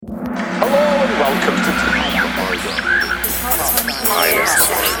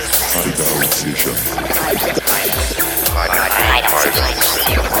You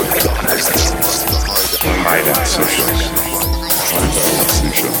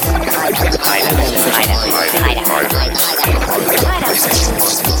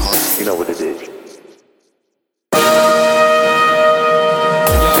know what it is.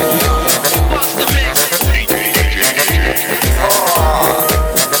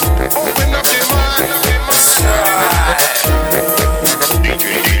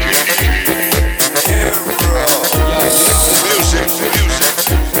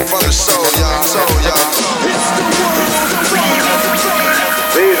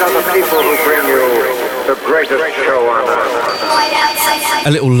 People who bring you the greatest show on earth.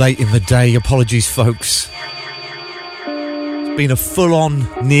 A little late in the day, apologies folks. It's been a full-on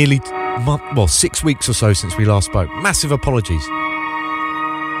nearly 6 weeks or so since we last spoke. Massive apologies.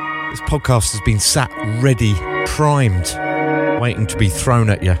 This podcast has been sat ready, primed, waiting to be thrown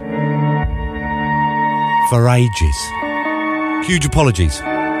at you for ages. Huge apologies.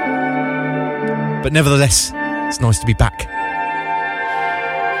 But nevertheless, it's nice to be back.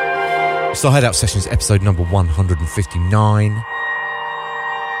 It's the Hideout Sessions, episode number 159.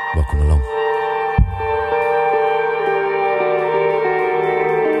 Welcome along.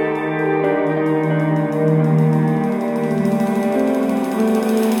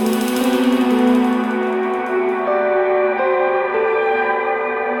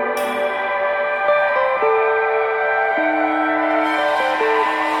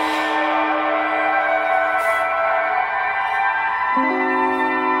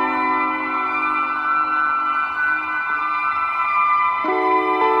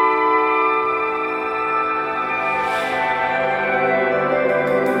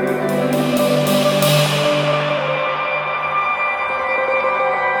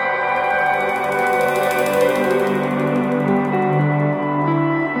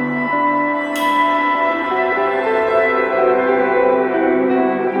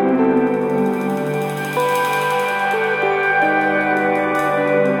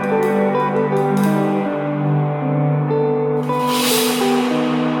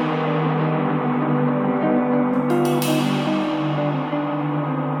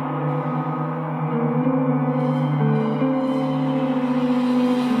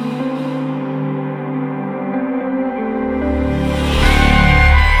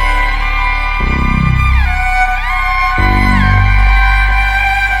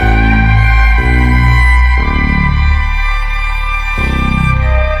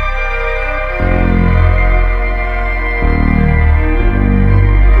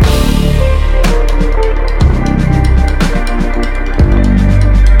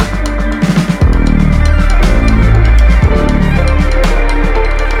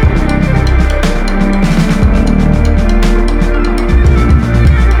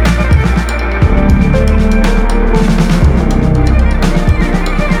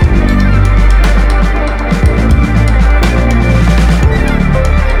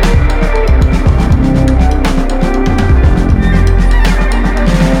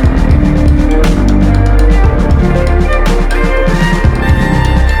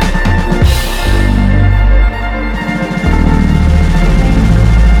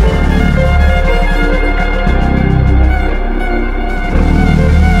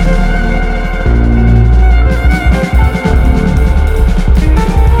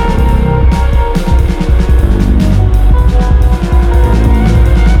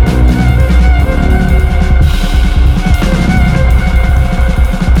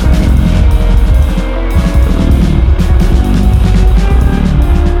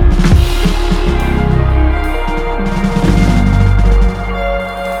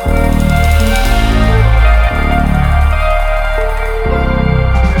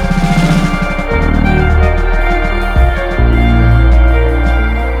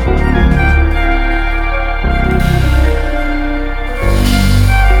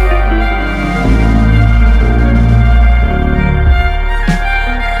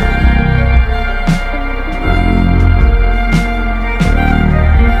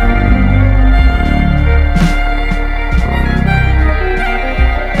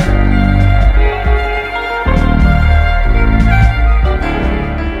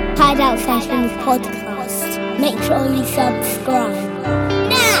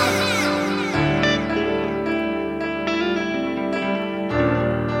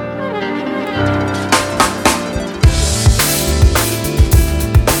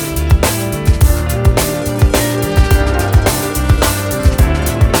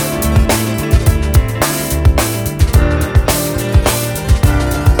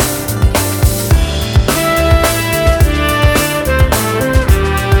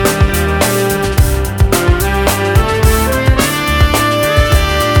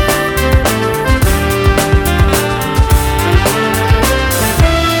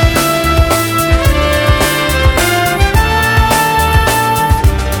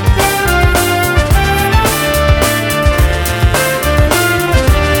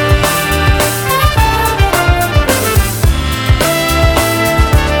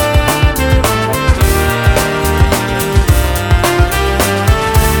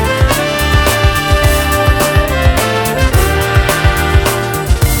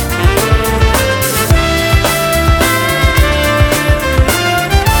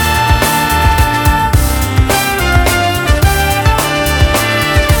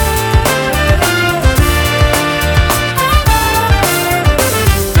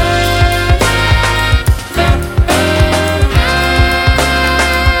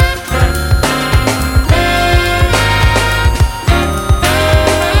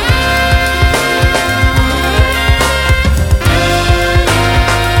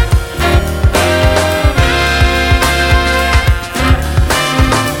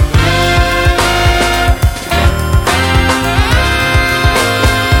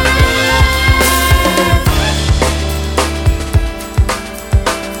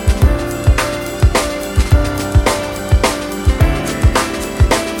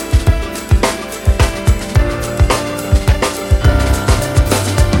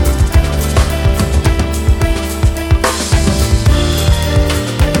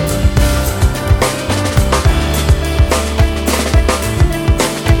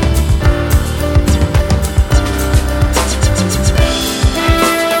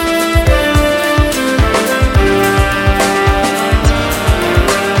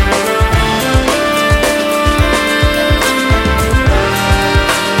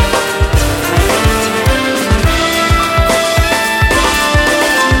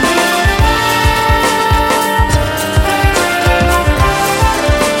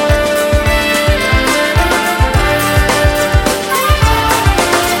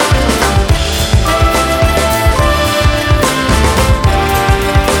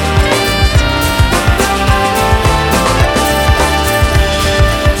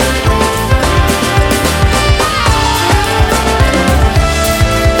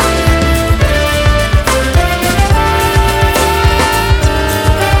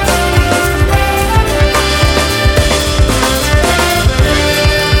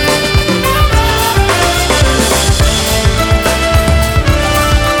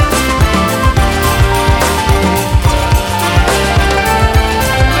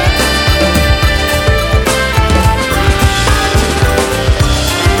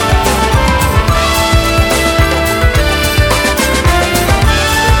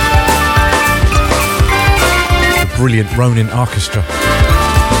 brilliant Ronin Orchestra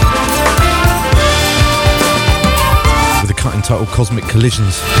with a cut entitled Cosmic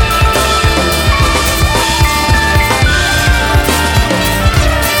Collisions.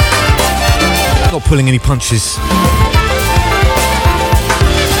 Not pulling any punches.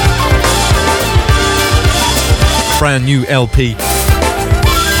 Brand new LP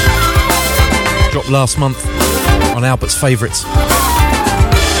dropped last month on Albert's Favourites.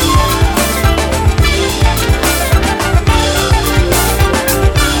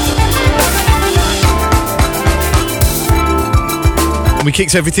 And we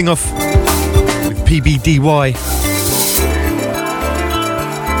kicked everything off with PBDY,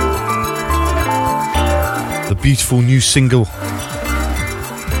 the beautiful new single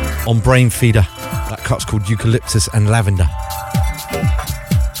on Brain Feeder. That cut's called Eucalyptus and Lavender.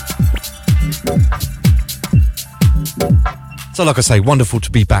 So like I say, wonderful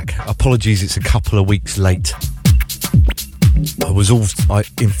to be back. Apologies, it's a couple of weeks late. I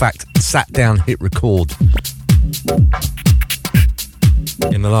in fact sat down, hit record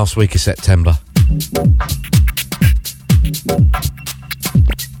in the last week of September,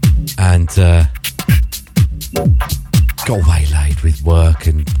 and got waylaid with work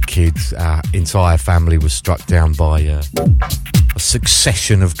and kids. Our entire family was struck down by a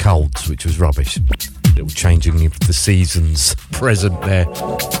succession of colds, which was rubbish. Little changing of the seasons present there,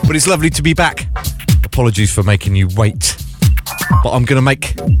 but it's lovely to be back. Apologies for making you wait, but I'm going to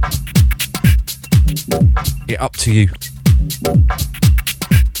make it up to you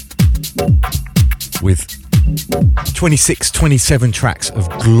with 27 tracks of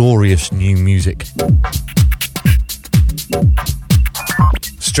glorious new music,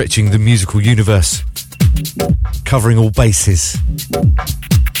 stretching the musical universe, covering all bases.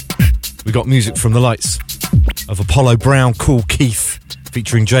 We got music from the likes of Apollo Brown, Cool Keith,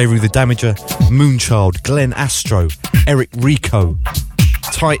 featuring J. Rue the Damager, Moonchild, Glenn Astro, Eric Rico,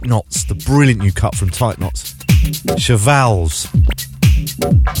 Tight Knots, the brilliant new cut from Tight Knots, Chevals,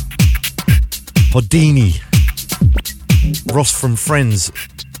 Houdini, Ross from Friends,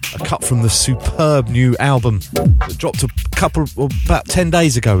 a cut from the superb new album that dropped about 10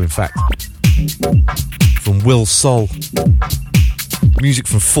 days ago, in fact, from Will Sol. Music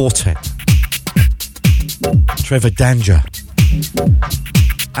from Fortet, Trevor Danger,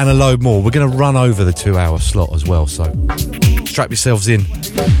 and a load more. We're going to run over the 2-hour slot as well, so strap yourselves in.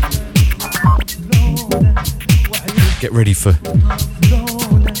 Get ready for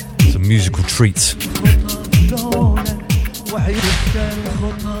some musical treats.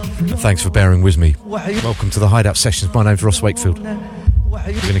 And thanks for bearing with me. Welcome to the Hideout Sessions. My name's Ross Wakefield.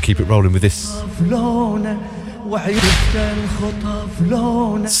 We're going to keep it rolling with this.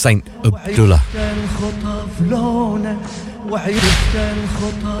 Saint Abdullah.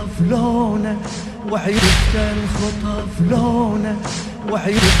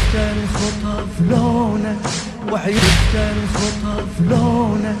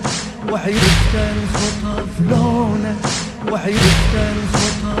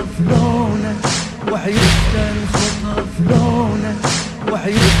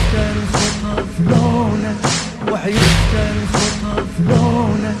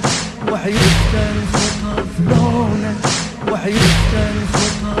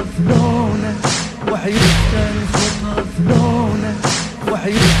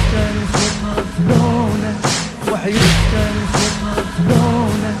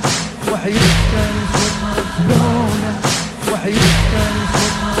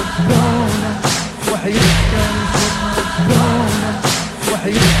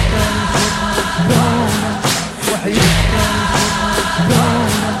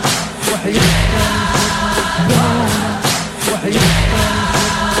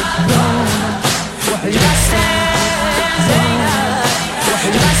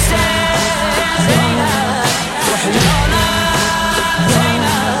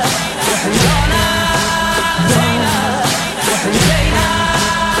 Zainab,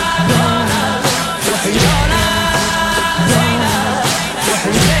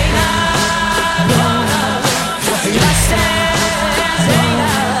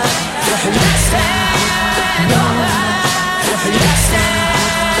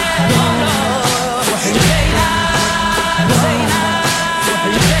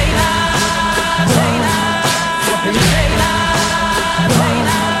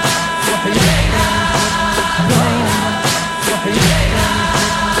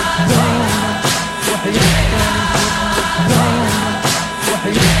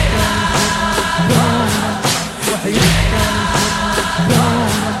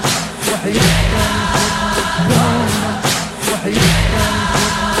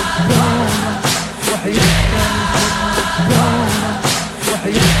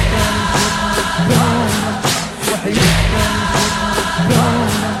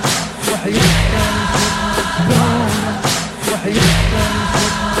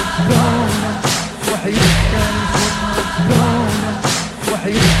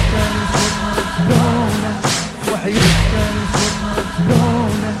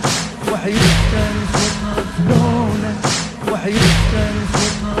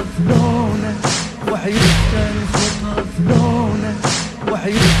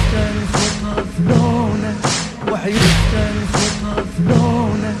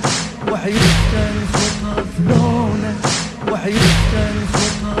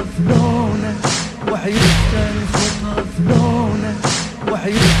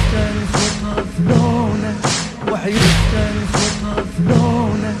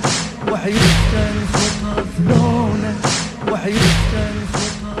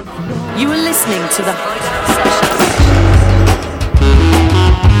 You are listening to the Hideout Sessions.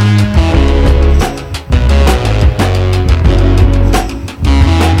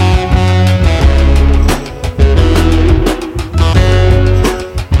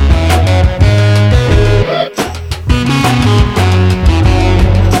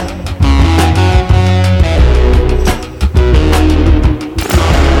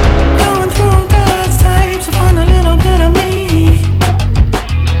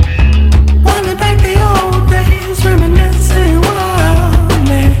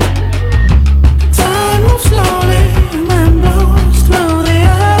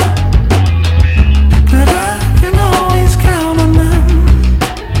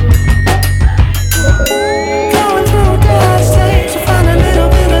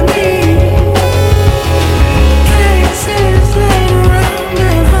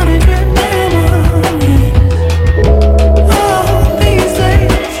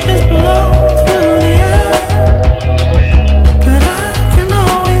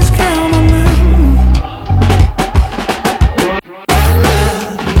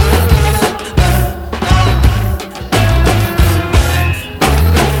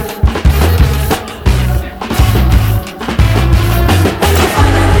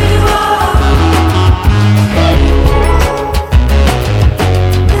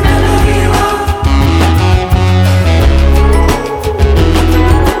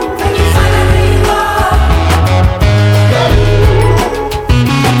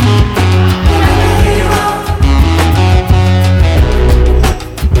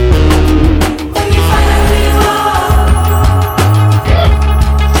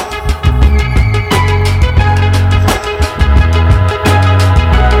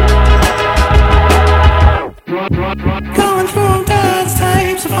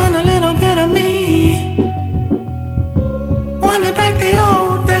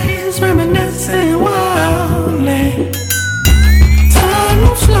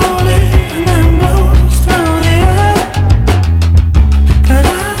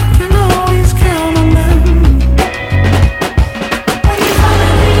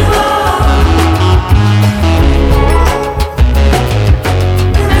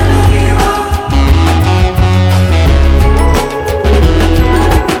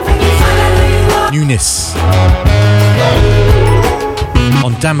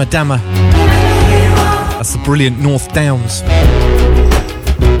 Damma Damma. That's the brilliant North Downs.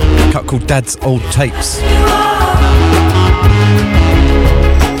 A cut called Dad's Old Tapes.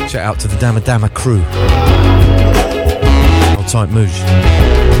 Shout out to the Damma Damma crew. Old tight mooch.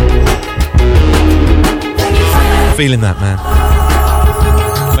 Feeling that, man.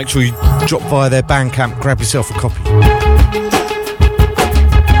 Make sure you drop via their Bandcamp, grab yourself a copy.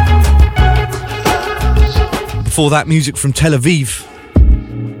 Before that, music from Tel Aviv,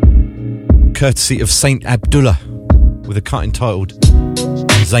 courtesy of Saint Abdullah, with a cut entitled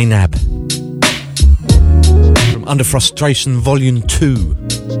Zainab, from Under Frustration Volume 2.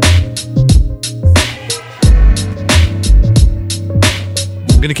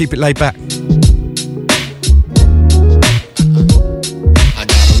 I'm going to keep it laid back.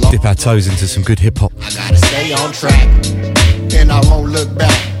 Dip our toes into some good hip-hop. I gotta stay on track, and I won't look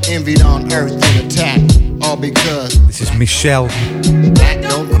back. Envied on earth and attack, all because this is Michelle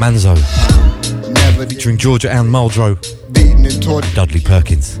Manzo, featuring Georgia Ann Muldrow, Dudley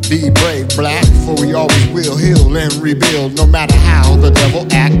Perkins. Be brave, black, for we always will heal and rebuild. No matter how the devil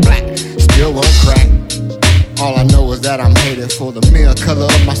act, black still won't crack. All I know is that I'm hated for the mere color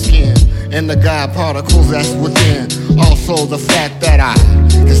of my skin and the God particles that's within. Also the fact that I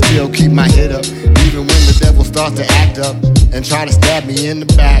can still keep my head up even when the devil starts to act up and try to stab me in the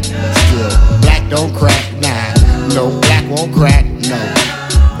back. Still, black don't crack, nah. No, black won't crack, no.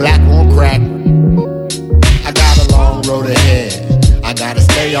 Black won't crack. I got a long road ahead, I gotta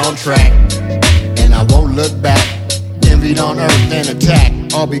stay on track, and I won't look back. Envied on earth and attack,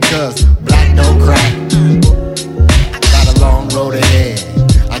 all because black don't crack. I got a long road road ahead.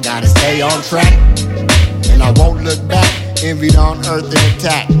 I gotta stay on track, and I won't look back. Envied on earth and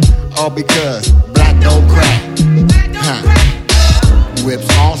attack, all because black don't crack. Whips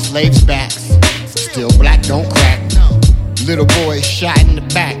on slaves' backs, still black don't crack. Little boy shot in the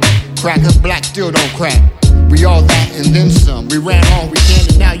back, cracker black still don't crack. We all that and then some. We ran all we can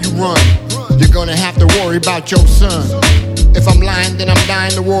and now you run. You're gonna have to worry about your son. If I'm lying, then I'm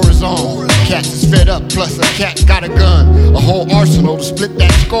dying, the war is on. Cats is fed up, plus a cat got a gun. A whole arsenal to split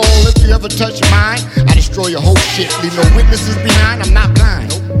that skull. If you ever touch mine, I destroy your whole shit. Leave no witnesses behind, I'm not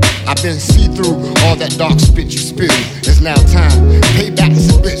blind. I've been see-through all that dark spit you spill. It's now time, payback's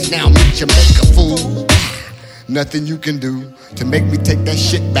a bitch, now meet your make a fool. Nothing you can do to make me take that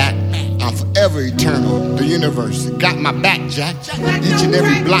shit back. I'm forever eternal, the universe got my back, Jack. Each and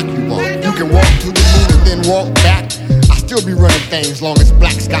every block you walk, you can walk to the moon and then walk back. I still be running things long as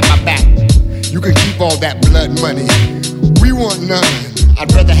blacks got my back. You can keep all that blood money, we want none.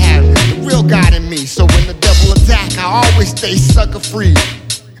 I'd rather have the real God in me. So when the devil attack, I always stay sucker free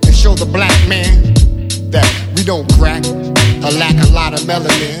and show the black man that we don't crack. I lack a lot of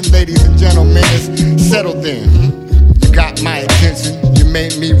melanin. Ladies and gentlemen, it's settled then. You got my attention, you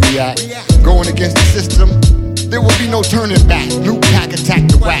made me react. Going against the system, there will be no turning back. Loot pack, attack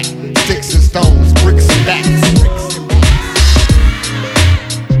the whack. Sticks and stones, bricks and bats.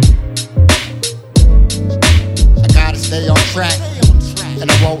 I gotta stay on track,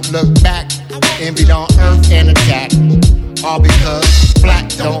 and I won't look back. Envied on earth and attack, all because black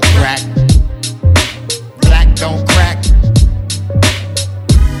don't crack. Black don't crack.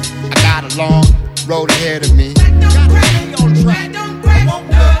 I got a long road ahead of me,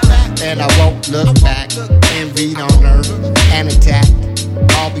 and I won't look back. Envied on earth and attack,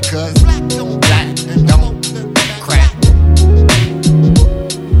 all because black don't crack.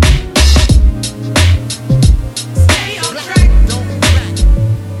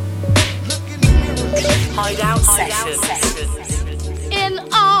 Hideout Sessions. In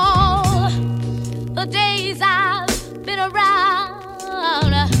all the days I've been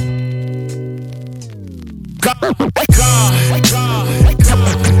around, God,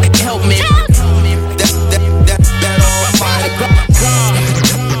 help me. That almighty God,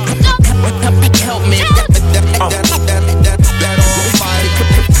 help me. That almighty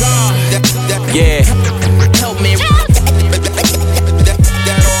God, yeah, help me.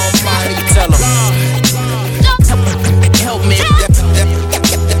 That almighty, tell him, help me.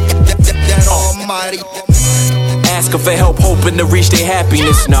 That almighty. Asking for help, hoping to reach their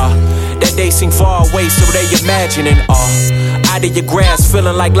happiness, nah. That they seem far away, so they imagining, out of your grasp,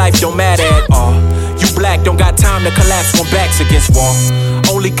 feeling like life don't matter at all. You black, don't got time to collapse when backs against wall.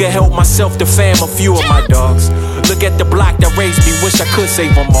 Only could help myself, the fam, a few of my dogs. Look at the block that raised me, wish I could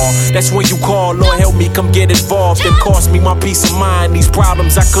save them all. That's when you call, Lord help me, come get involved. Then cost me my peace of mind, these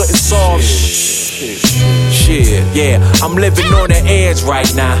problems I couldn't solve. Shit, yeah, I'm living on the edge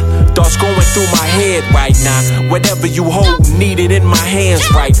right now. Thoughts going through my head right now. Whatever you hold, need it in my hands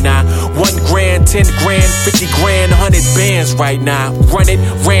right now. 1 grand, 10 grand, 50 grand, 100 bands right now. Run it,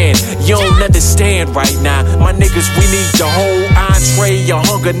 ran, you don't understand right now. My niggas, we need the whole entree. Your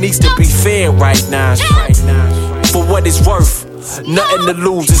hunger needs to be fed right now. For what it's worth, nothing to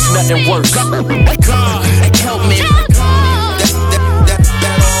lose, it's nothing worse. God, help me. Help me.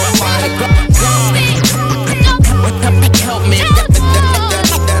 Help me.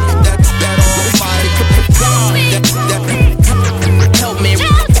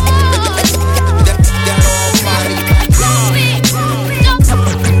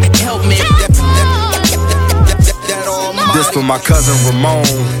 Help me. This for my cousin Ramon,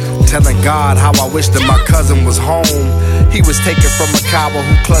 telling God how I wish that my cousin was home. He was taken from a coward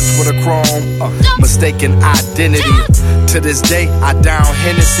who clutched with a chrome, mistaken identity. To this day, I down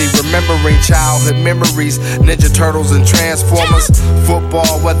Hennessy, remembering childhood memories. Ninja Turtles and Transformers,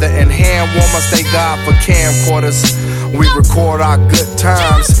 football, weather, and hand warmers. Thank God for camcorders. We record our good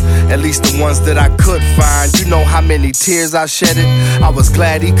times, at least the ones that I could find. You know how many tears I shedded. I was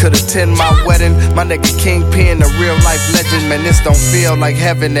glad he could attend my wedding. My nigga Kingpin, a real life legend. Man, this don't feel like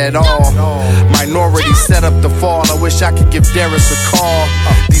heaven at all. Minority set up the fall. I wish I could give Darius a call.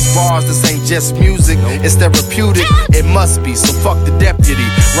 These bars, this ain't just music, it's therapeutic. It must be, so fuck the deputy.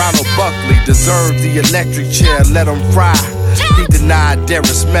 Ronald Buckley deserved the electric chair. Let him fry. He denied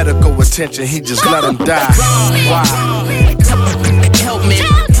Darius medical attention. He just let him die. Why? Help me. Help me.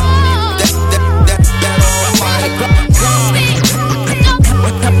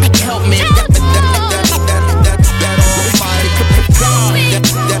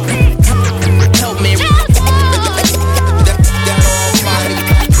 Help me.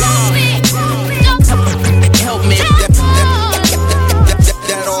 Help me.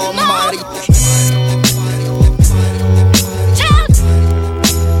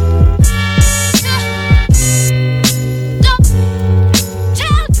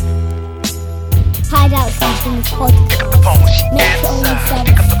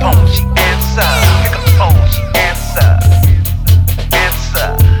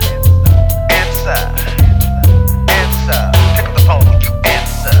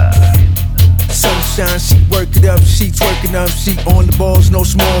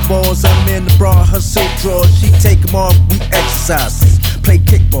 small balls, I'm in the bra, her silk drawers. She take them off, we exercise. Play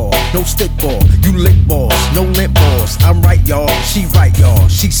kickball, no stickball. You lick balls, no lint balls. I'm right, y'all. She right, y'all.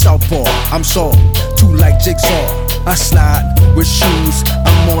 She southpaw, I'm soft. Two like jigsaw. I slide with shoes.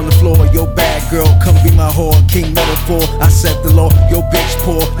 I'm on the floor. Yo, bad girl, come be my whore. King metaphor. I set the law. Yo, bitch,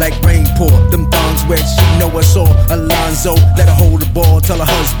 pour like rain pour. Them thongs wet. She know us all. Alonzo, let her hold the ball. Tell her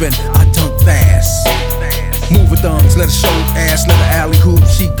husband I dunk fast. Move her thumbs, let her show ass, let her alley hoop.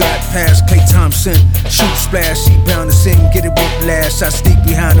 She got past Klay Thompson, shoot splash. She bound to sing, get it whiplash. I sneak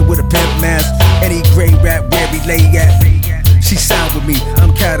behind her with a pimp mask. Any gray rap where we lay at. She sound with me,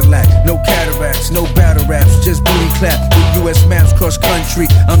 I'm Cadillac. No cataracts, no battle raps, just booty clap with US maps cross country.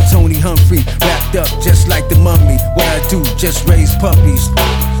 I'm Tony Humphrey, wrapped up just like the mummy. What I do, just raise puppies.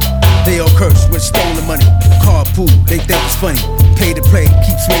 They all curse with stolen money. Carpool, they think it's funny. Pay to play,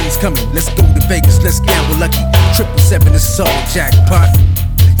 keeps winnings coming. Let's go to Vegas, let's gamble lucky. 777 is all jackpot.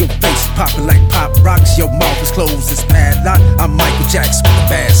 Your face popping like pop rocks. Your mouth is closed, it's padlock. I'm Michael Jackson with the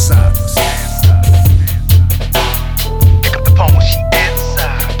bad side. Pick up the phone, she answer.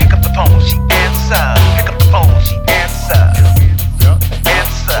 Pick up the phone, she answer. Pick up the phone, she answer.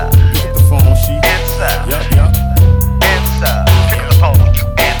 Answer. Pick up the phone, she answer. Answer. Pick up the phone, you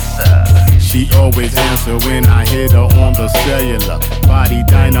answer. She always answer when I hit her on the cellular. Body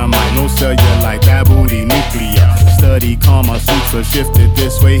dynamite, no cellulite, that booty nuclear. Study Kama Sutra, shifted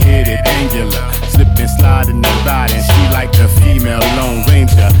this way, hit it angular. Slipping, sliding and riding, she like the female Lone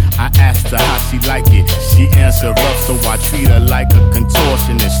Ranger. I asked her how she like it, she answered rough, so I treat her like a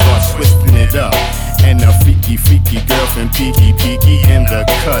contortionist. Start twisting it up, and a freaky, freaky girlfriend, peeky, peeky in the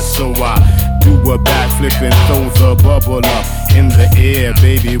cut. So I do a backflip and throws a bubble up in the air.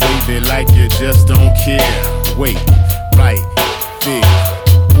 Baby, wave it like you just don't care. Wait, right, there.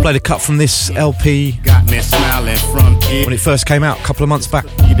 Played a cut from this LP Got me smiling from ear. when it first came out a couple of months back.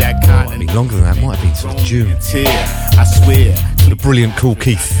 That Might be longer than that, might have been sort of June. I swear, The brilliant Cool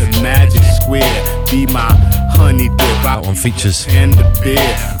Keith. the magic square be my honey dip. That one features, And the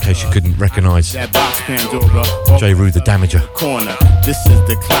beer. in case you couldn't recognise, That box Pandora. J. Rue the Damager. Corner. This is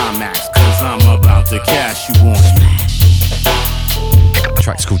the climax, cause I'm about to cash you on. The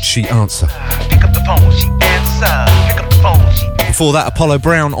track's called She Answer. Pick up the phone, she answer. Pick up the phone, she Before that, Apollo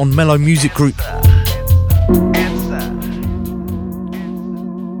Brown on Mellow Music Group, answer.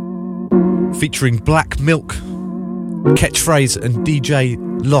 featuring Black Milk, Catchphrase and DJ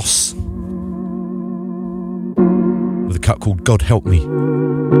Loss, with a cut called God Help Me.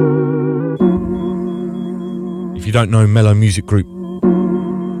 If you don't know Mellow Music Group,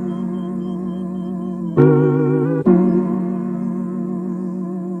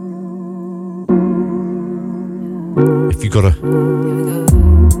 if you got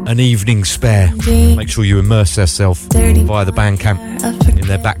an evening spare, make sure you immerse yourself via the Bandcamp in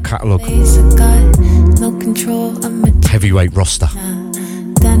their back catalogue No control, I'm a heavyweight roster.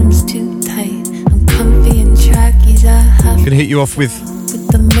 denim's too tight. I'm comfy in trackies. I have Gonna hit you off with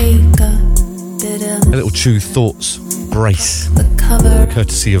the makeup. Bitter a little Chew Thoughts brace, the cover.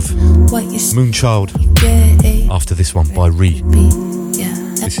 courtesy of What you Moonchild. get a After this one by Ree. yeah.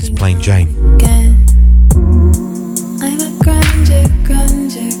 This is Plain Jane. Again. I'm a grunge, babe.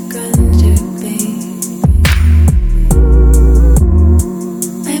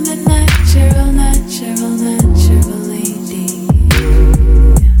 I'm a natural lady.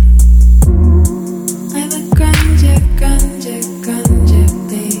 I'm a grunge, babe.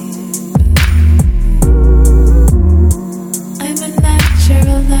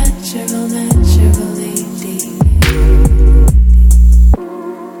 I'm a natural lady.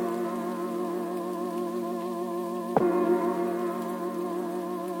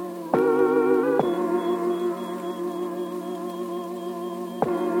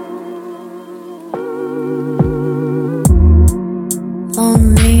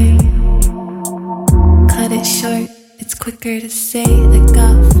 Lonely, cut it short, it's quicker to say. I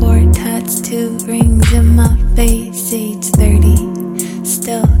got 4 tats, 2 rings in my face. Age 30,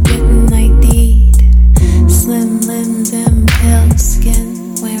 still getting ID'd. Slim limbs and pale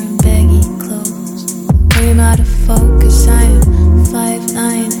skin, wearing baggy clothes. Worry about a focus, I'm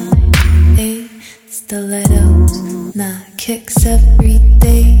 5'9", 8 stilettos, not kicks every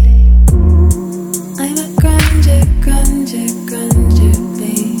day. I'm a grunge, babe.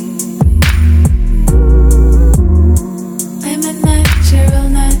 I'm a natural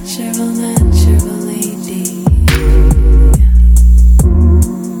lady.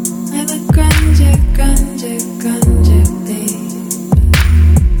 I'm a grunge, babe.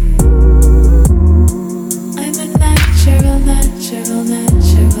 I'm a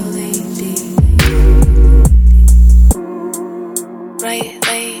natural lady. Right,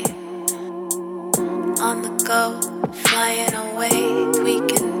 plane, on the go, flying away,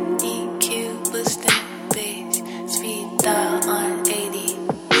 tweaking EQ, boosting bass, speed dial on 80.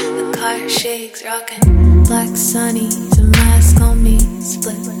 The car shakes, rocking black sunnies, a mask on me,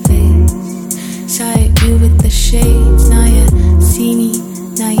 split face. Sight you with the shades, now you see me,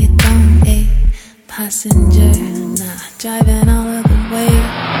 now you don't. A passenger, nah, driving all of the way.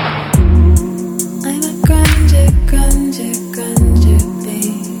 I'm a grunge,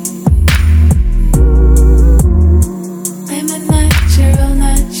 babe. I'm a natural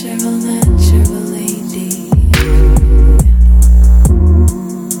lady.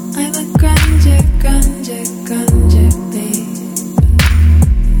 I'm a grunge, babe.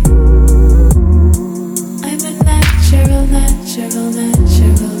 I'm a natural lady.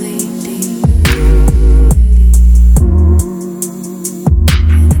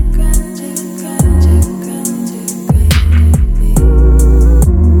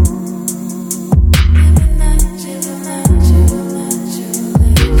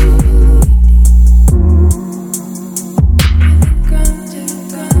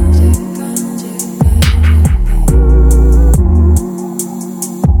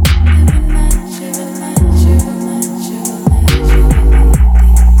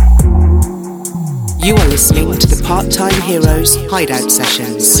 You are listening to the Part-Time Heroes Hideout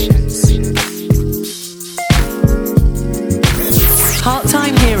Sessions.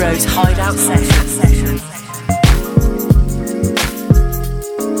 Part-Time Heroes Hideout Sessions.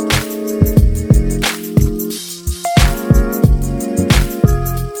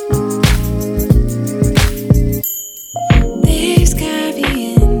 There's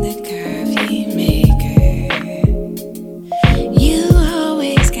coffee in the coffee maker. You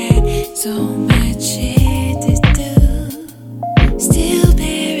always got so much shit to do. Still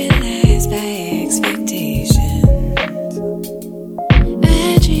paralyzed by expectations.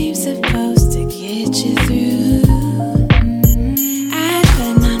 A dream supposed to get you through. I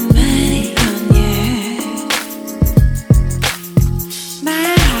put my money on you. My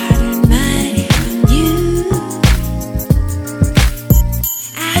hard-earned money on you.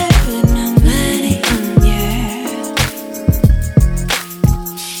 I put my money on you.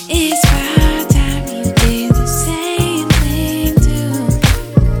 It's about time you did the same thing too.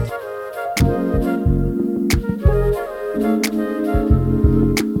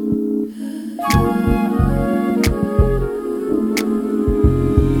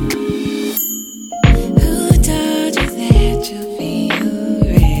 Who told you that you feel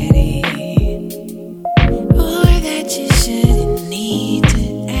ready? Or that you shouldn't need to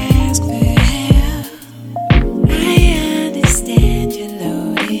ask for help? I understand your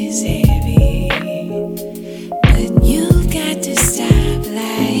load is heavy, but you've got to stop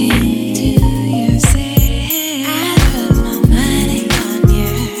lying to yourself. I put my money on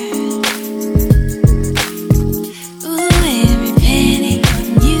you. Ooh, every penny on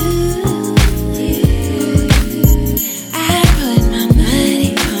you. I put my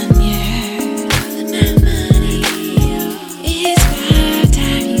money on you. Put my money. It's about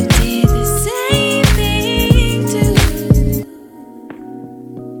time you did the same thing too.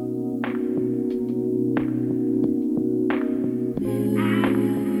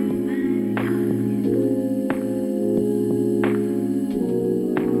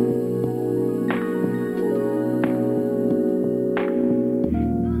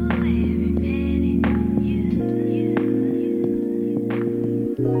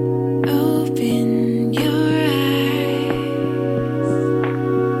 Open your eyes.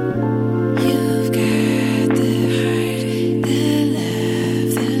 You've got the heart, the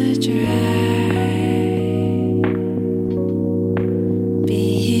love, the drive.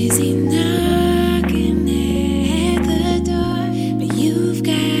 Busy knocking at the door, but you've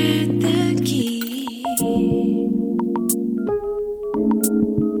got the key.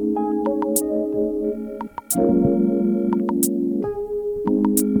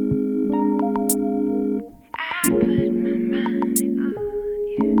 I put my money on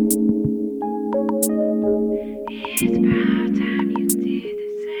you. It's about time you did the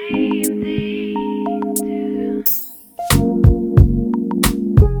same thing too.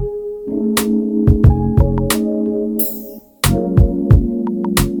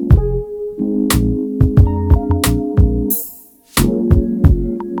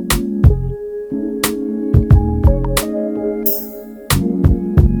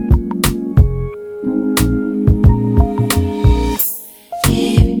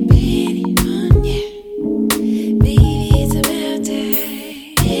 Every penny on you. Baby, it's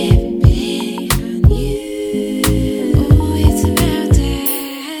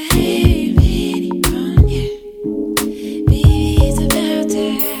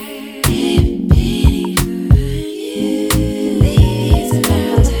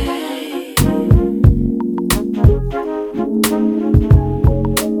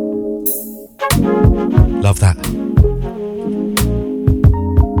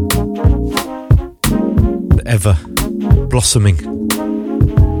ever blossoming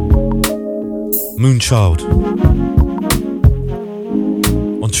Moonchild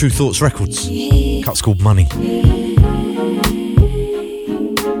on True Thoughts Records. Cut's called Money.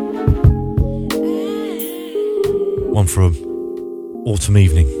 One from Autumn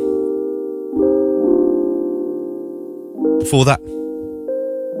Evening. Before that,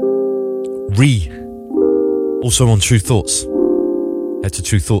 also on True Thoughts. Head to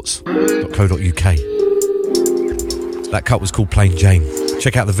truethoughts.co.uk. That cut was called Plain Jane.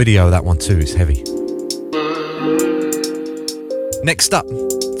 Check out the video of that one too, it's heavy. Next up,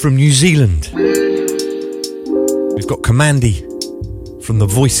 from New Zealand, we've got Commandy from the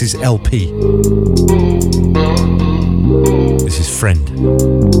Voices LP. This is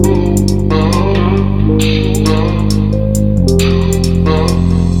Friend.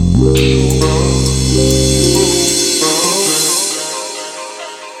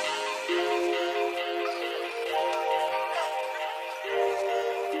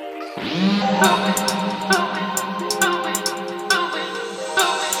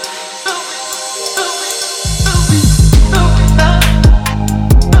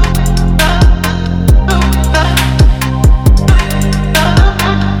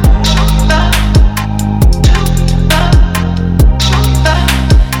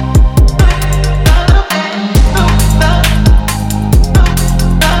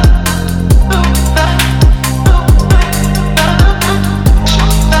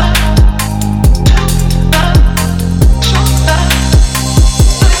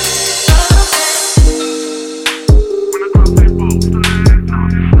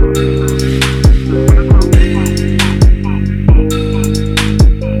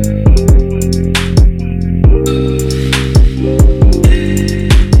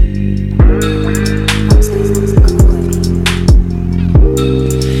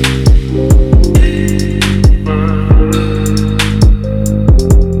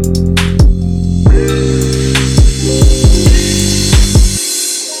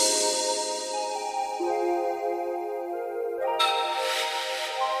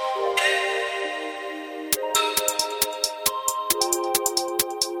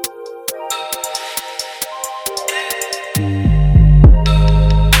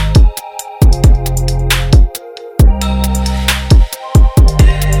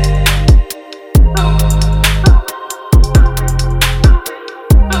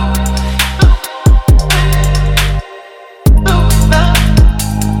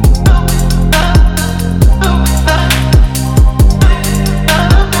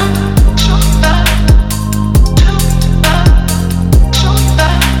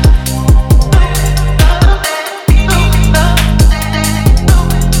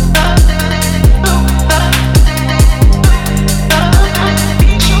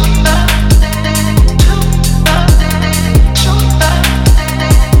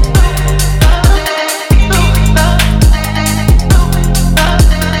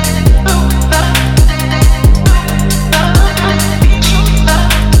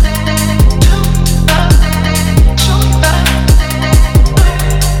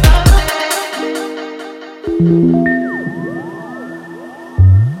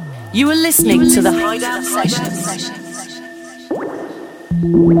 You are listening to the Hideout Sessions.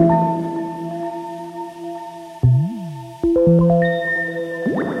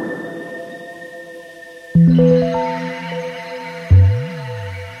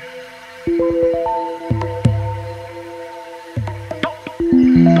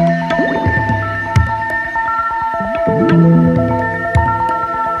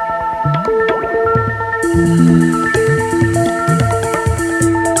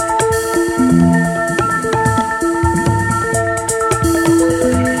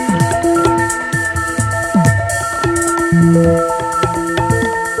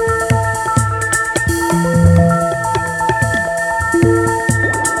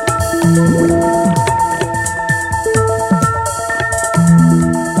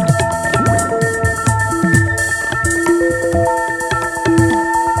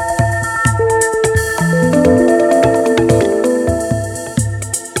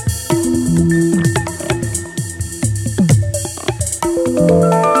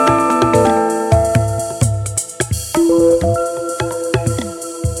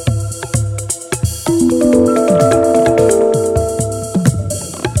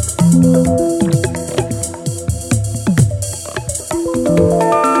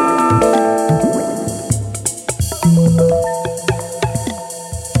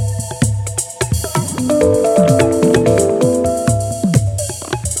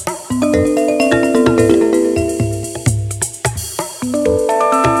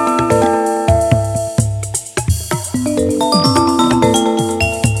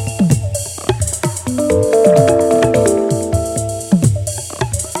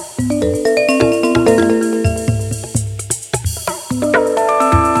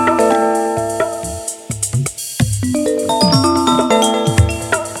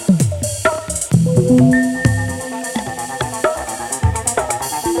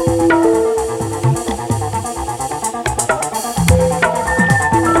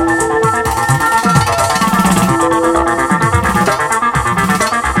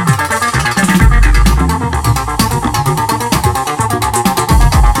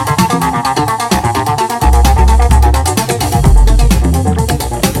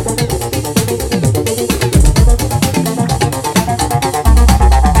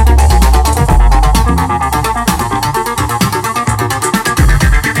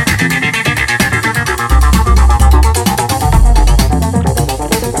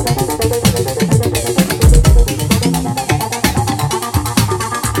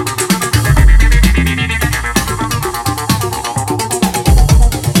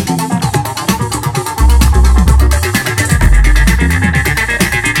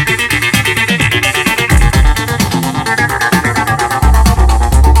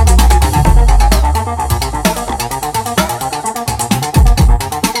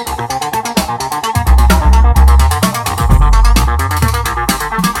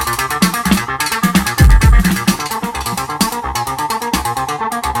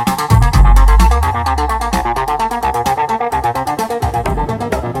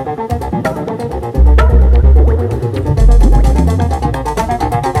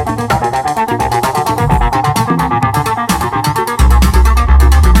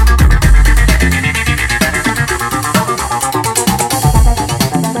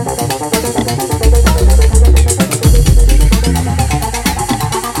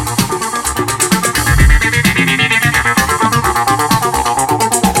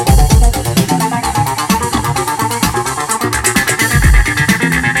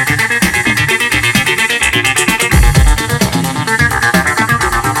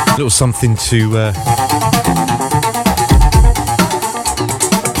 little something to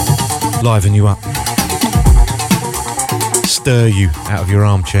liven you up, stir you out of your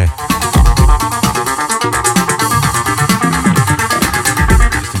armchair.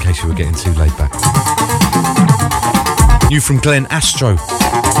 Just in case you were getting too laid back. New from Glenn Astro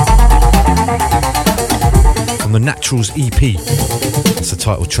from the Naturals EP. That's the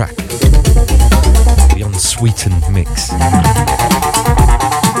title track. The unsweetened mix.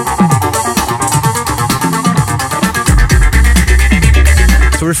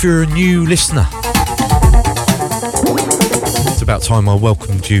 So if you're a new listener, it's about time I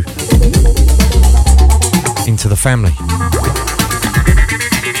welcomed you into the family.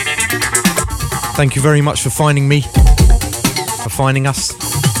 Thank you very much for finding me, for finding us.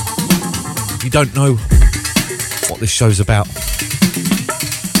 You don't know what this show's about.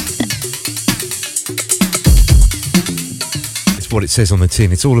 It's what it says on the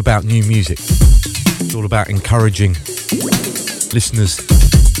tin. It's all about new music. It's all about encouraging listeners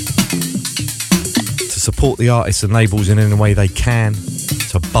to support the artists and labels in any way they can,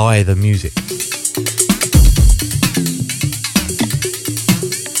 to buy the music.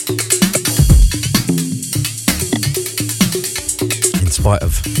 In spite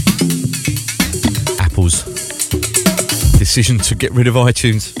of Apple's decision to get rid of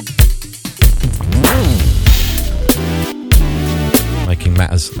iTunes, making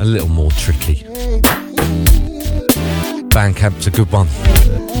matters a little more tricky. Bandcamp's a good one.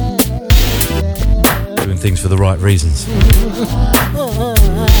 Doing things for the right reasons.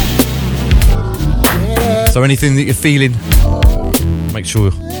 So anything that you're feeling, make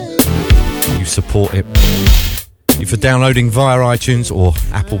sure you support it. If you're downloading via iTunes or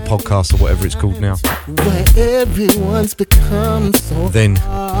Apple Podcasts or whatever it's called now, then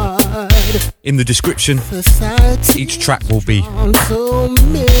in the description, each track will be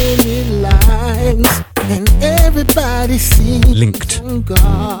linked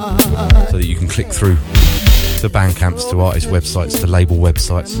so that you can click through to Bandcamps, to artist websites, to label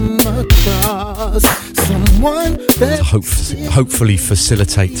websites, to hopefully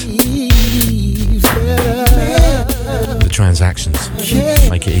facilitate the transactions,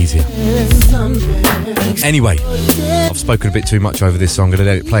 make it easier. Anyway, I've spoken a bit too much over this, so I'm going to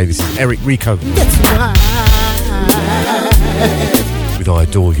let it play. This is Eric Rico with I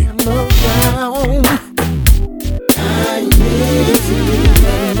Adore You.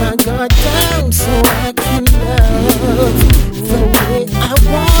 I got down so I can love the way I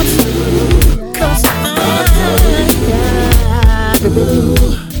want to, 'cause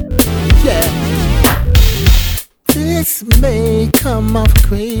yeah. This may come off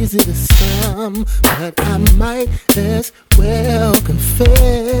crazy to some, but I might as well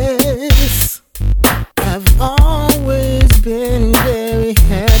confess I've always been very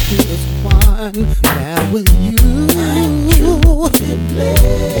happy as one. Now with you,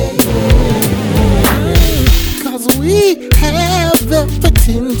 cause we have the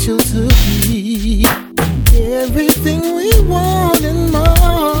potential to be everything we want and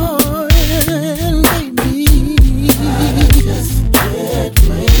more, baby. I just can't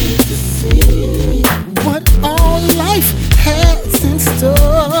wait to see what all life has in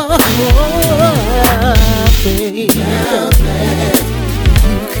store, baby. Now that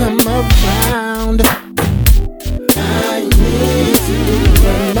you come around, I need to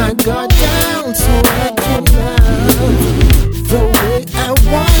let my guard down so I can love the way I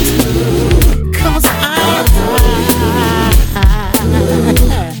want to, 'cause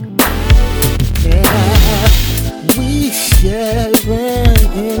we share an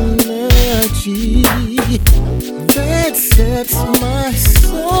energy that sets my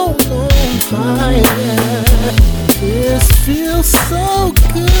soul on fire. This feels so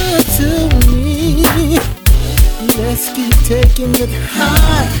good to me. Let's keep taking it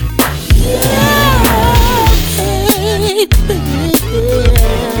high. Yeah, baby.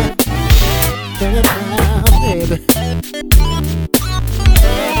 Turn it down, baby.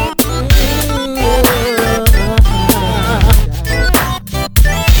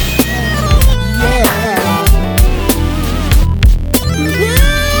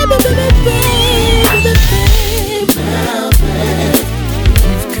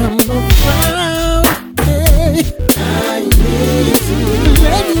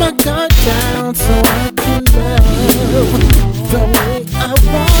 Down so I can love the way I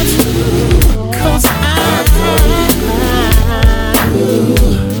want to, 'cause I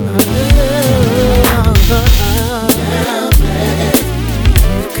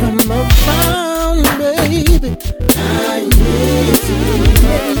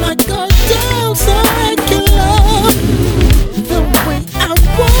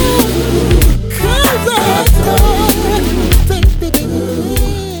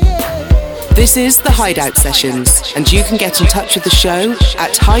This is the Hideout Sessions, and you can get in touch with the show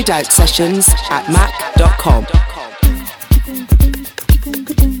at hideoutsessions@mac.com.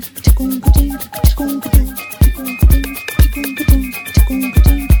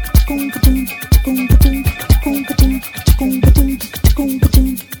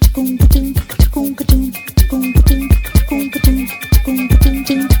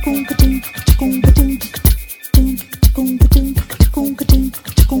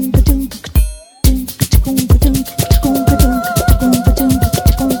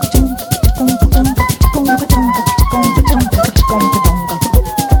 Boom,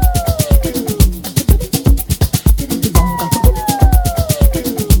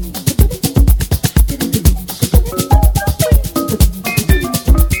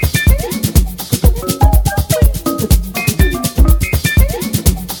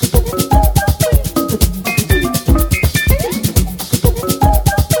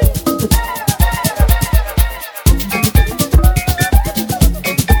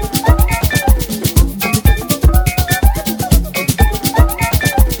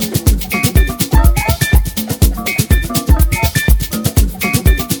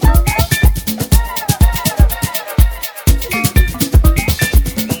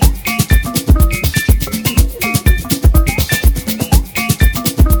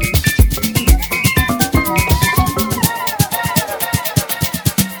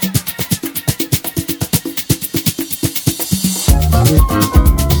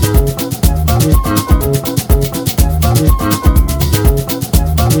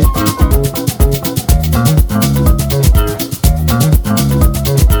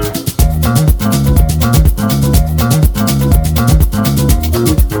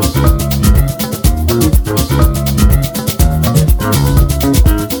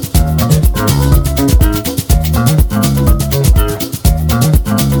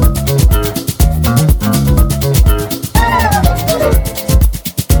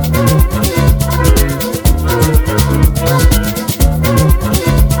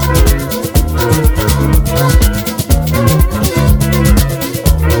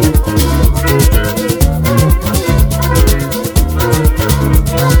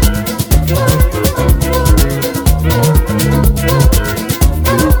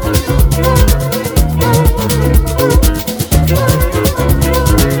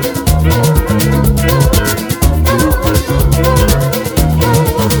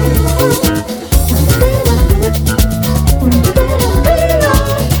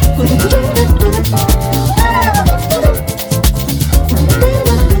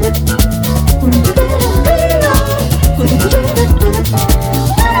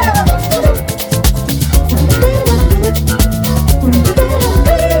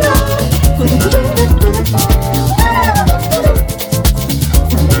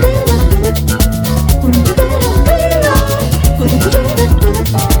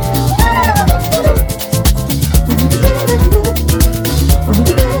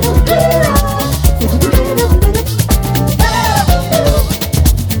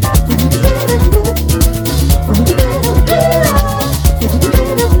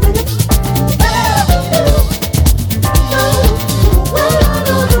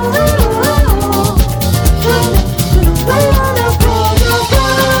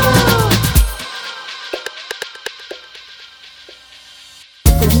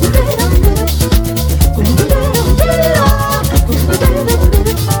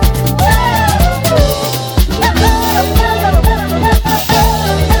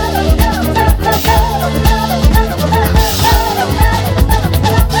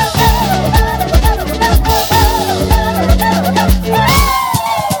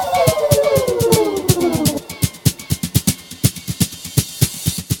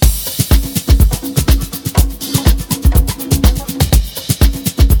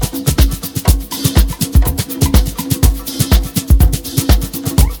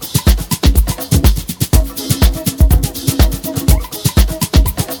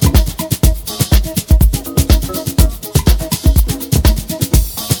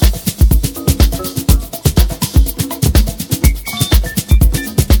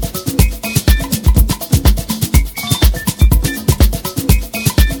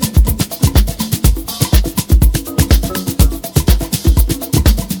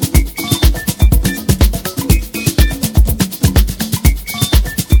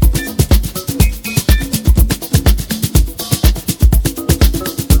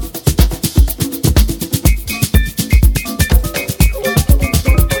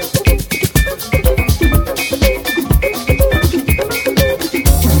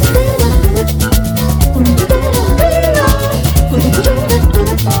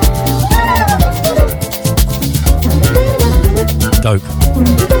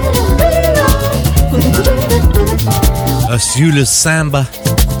 Zula's Samba.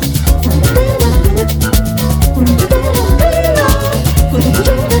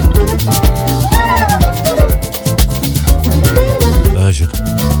 Version.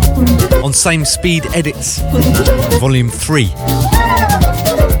 On Same Speed Edits, Volume 3.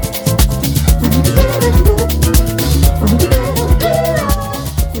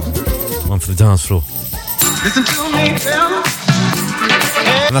 One for the dance floor. Listen to me, fella.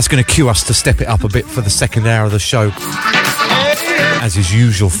 And that's going to cue us to step it up a bit for the second hour of the show, as is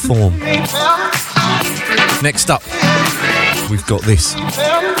usual form. Next up, we've got this,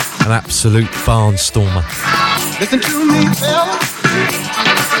 an absolute barnstormer. Listen to me, fella.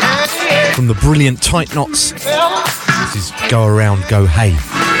 From the brilliant Tight Knots, this is Go Around, Go Hey.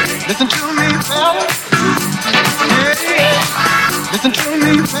 Listen to me, fella. Listen to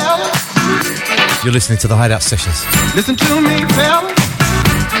me, fella. You're listening to the Hideout Sessions. Listen to me, fella.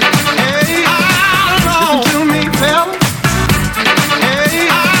 Listen to me, fella. Listen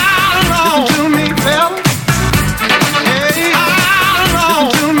to me, fella. Listen to me, fella. Listen to me, fella.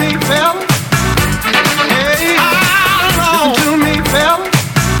 Listen to me, fella. Listen to me, fella. Listen to me, fella.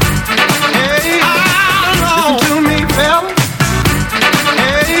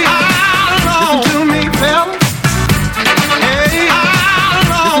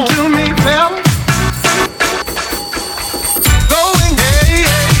 Going, hey,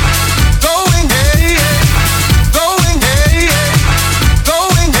 going, hey, going, hey, going, hey, going,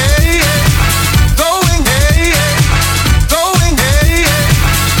 hey, going, hey, going, hey, going,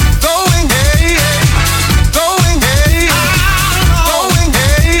 hey, going, hey, going, hey, going, hey, going, hey, going, hey,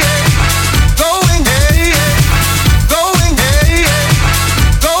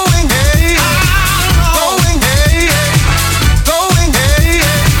 going, hey,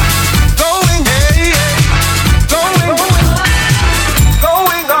 going, hey, going,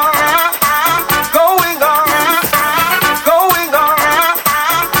 going around, going around, going around, going around, going around, going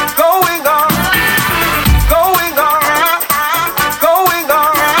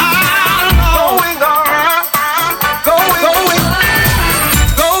around, going around, going around, going hey, going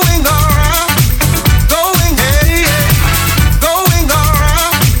around,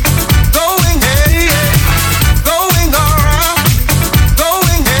 going hey, going around, going hey, going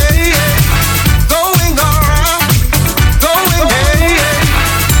around, going hey, going around, going hey, going around, going hey, going around,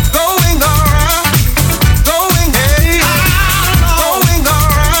 going hey,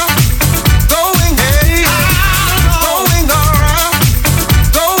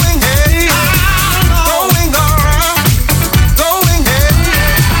 going around, going hey,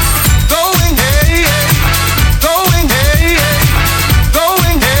 going hey, going hey,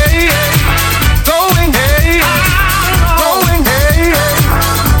 going hey, going hey,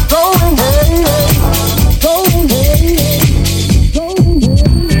 going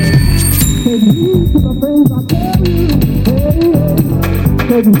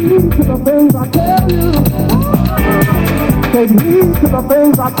Take heed to the things I tell you. Take heed to the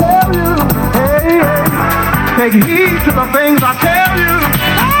things I tell you. Hey, hey. Take heed to the things I tell you.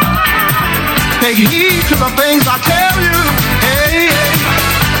 Take heed to the things I tell you. Hey, hey.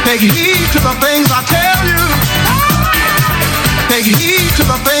 Take heed to the things I tell you. Take heed to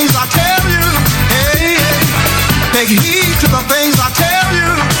the things I tell you. Hey, hey. Take heed to the things I tell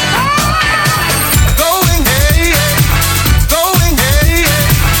you. Going, hey, going, hey,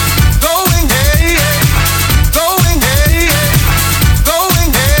 going, hey, going, hey,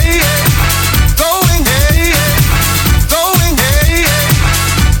 going, hey, going, hey, going, hey,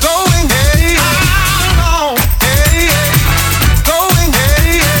 going, hey, oh, hey, going,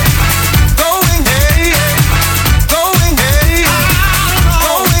 hey, going, hey, going, hey,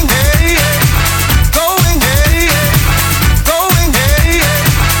 going, hey, going, hey, going,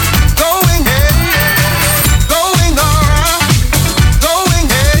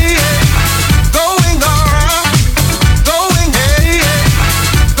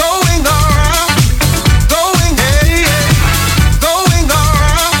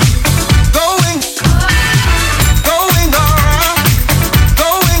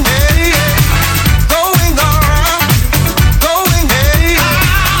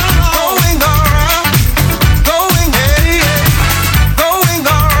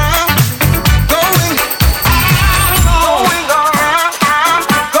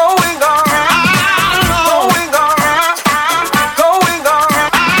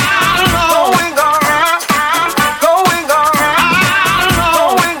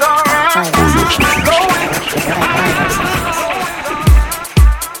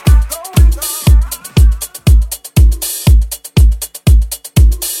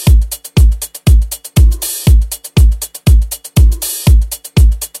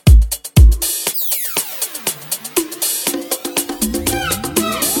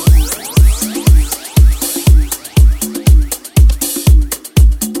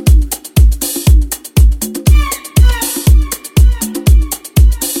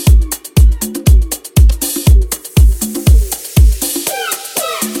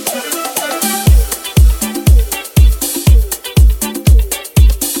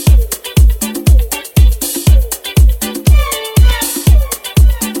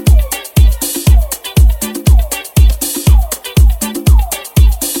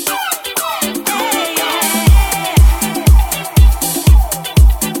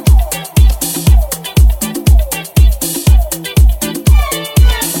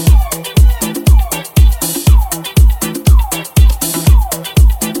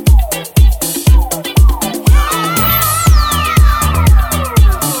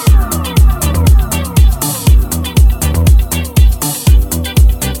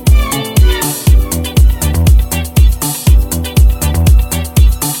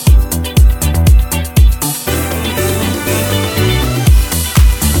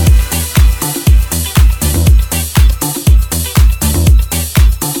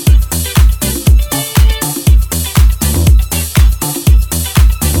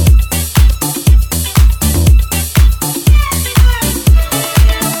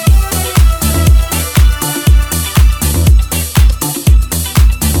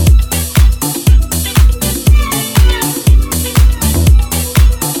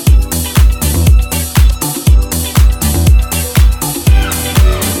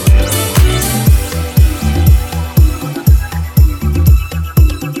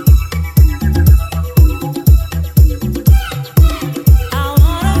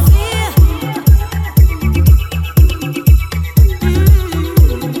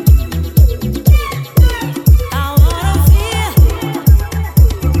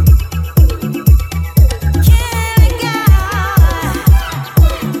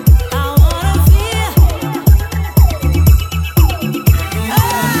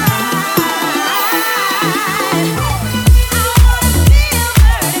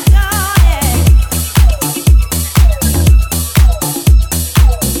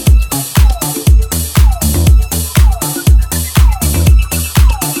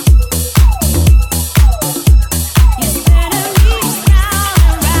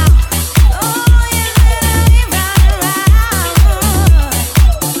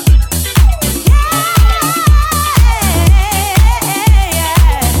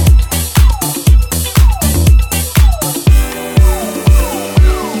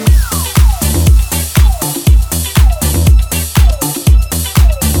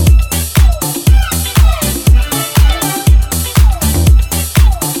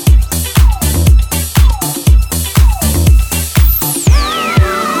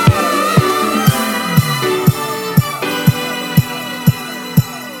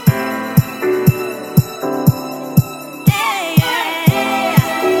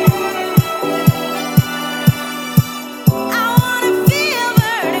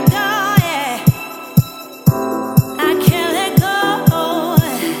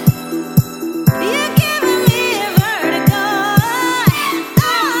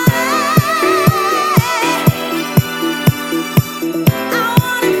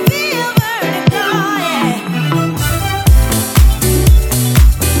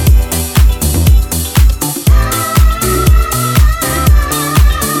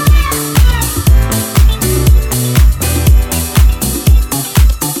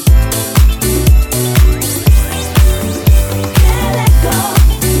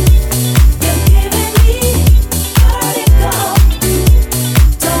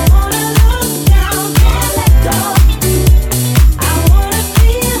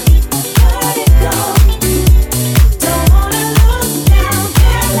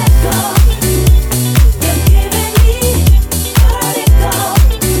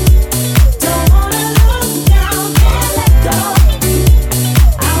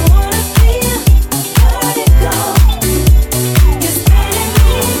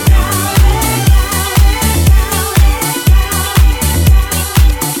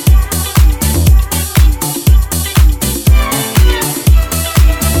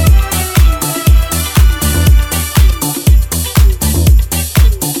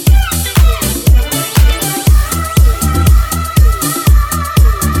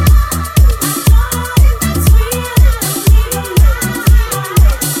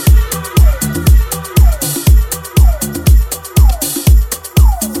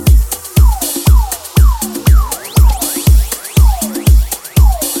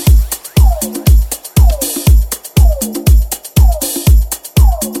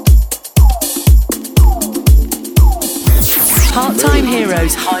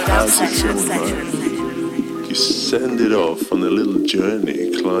 Heroes Hideout Session. You send it off on a little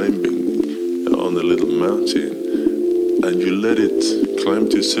journey, climbing on a little mountain, and you let it climb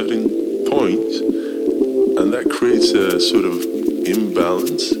to a certain point, and that creates a sort of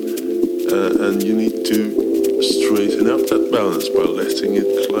imbalance, and you need to straighten up that balance by letting it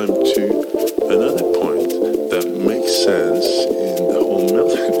climb to another point that makes sense in the whole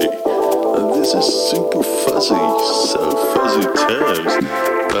melody. And this is super fuzzy, so fuzzy terms,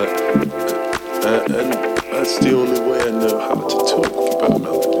 and that's the only way I know how to talk about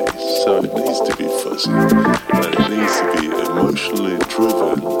melodies. So it needs to be fuzzy, and it needs to be emotionally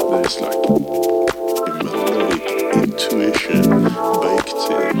driven. There's like a melodic intuition baked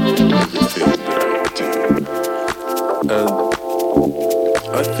in everything that I do. And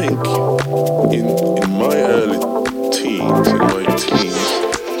I think in my early teens,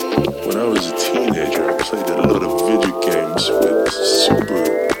 when I was a teenager, I played a lot of video games with super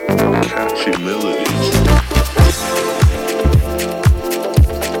catchy melodies.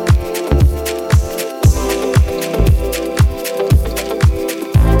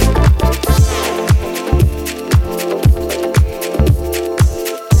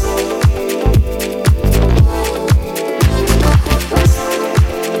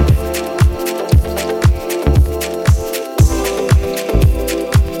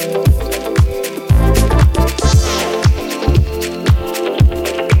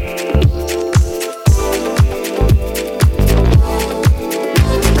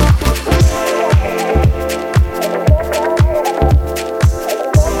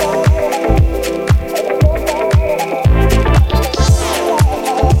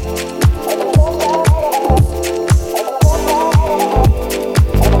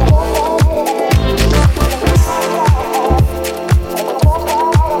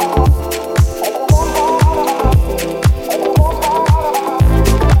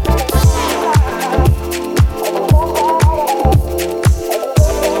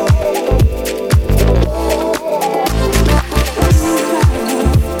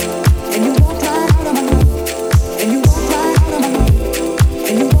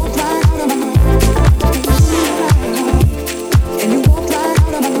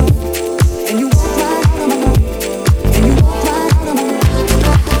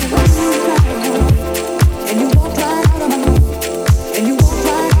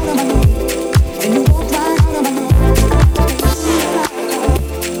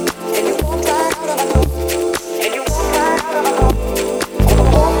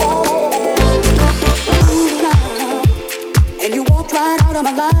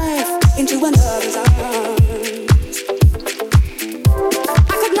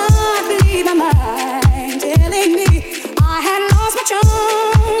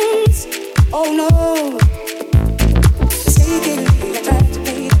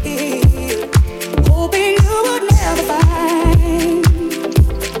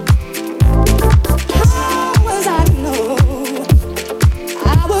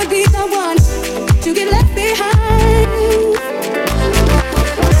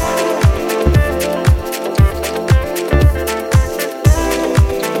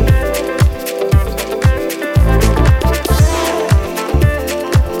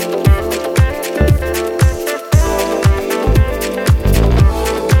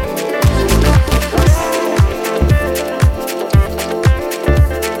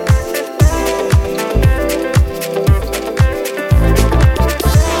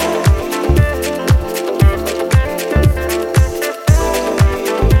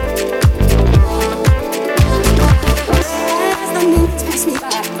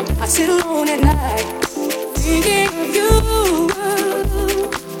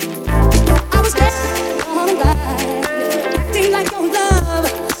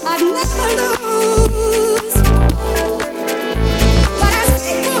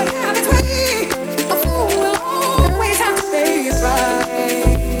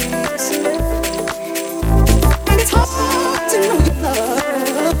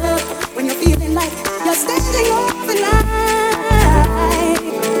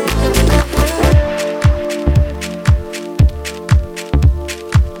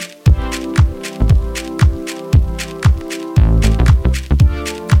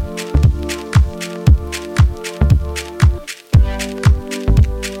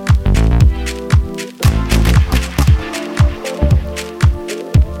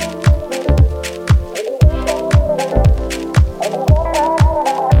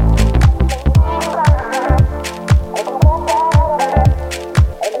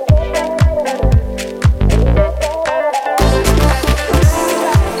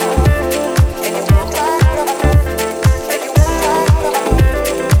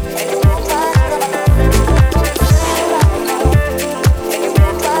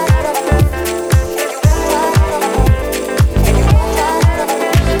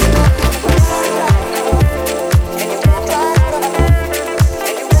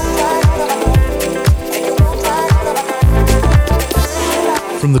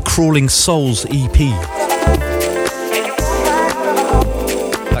 from the Crawling Souls EP.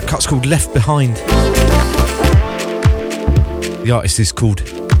 That cut's called Left Behind. The artist is called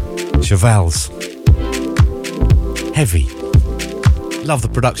Chevals. Heavy. Love the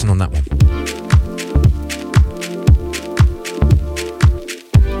production on that one.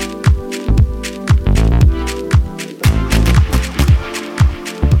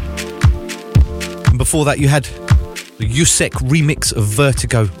 And before that you had the Yusek remix of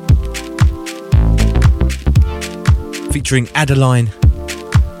Vertigo featuring Adeline.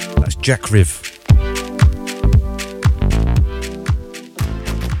 That's Jack Riv.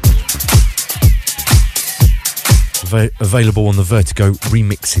 Available on the Vertigo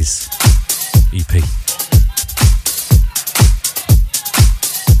Remixes EP.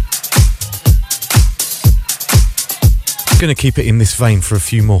 Gonna keep it in this vein for a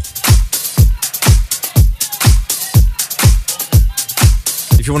few more.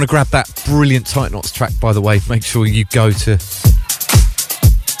 If you want to grab that brilliant Tight Knots track, by the way, make sure you go to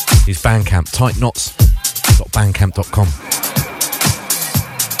his Bandcamp, tightknots.bandcamp.com.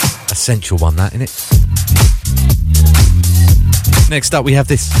 Essential one, that, innit? Next up we have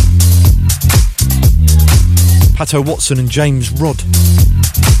this Pato Watson and James Rod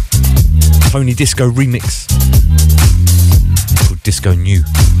Tony Disco remix called Disco New.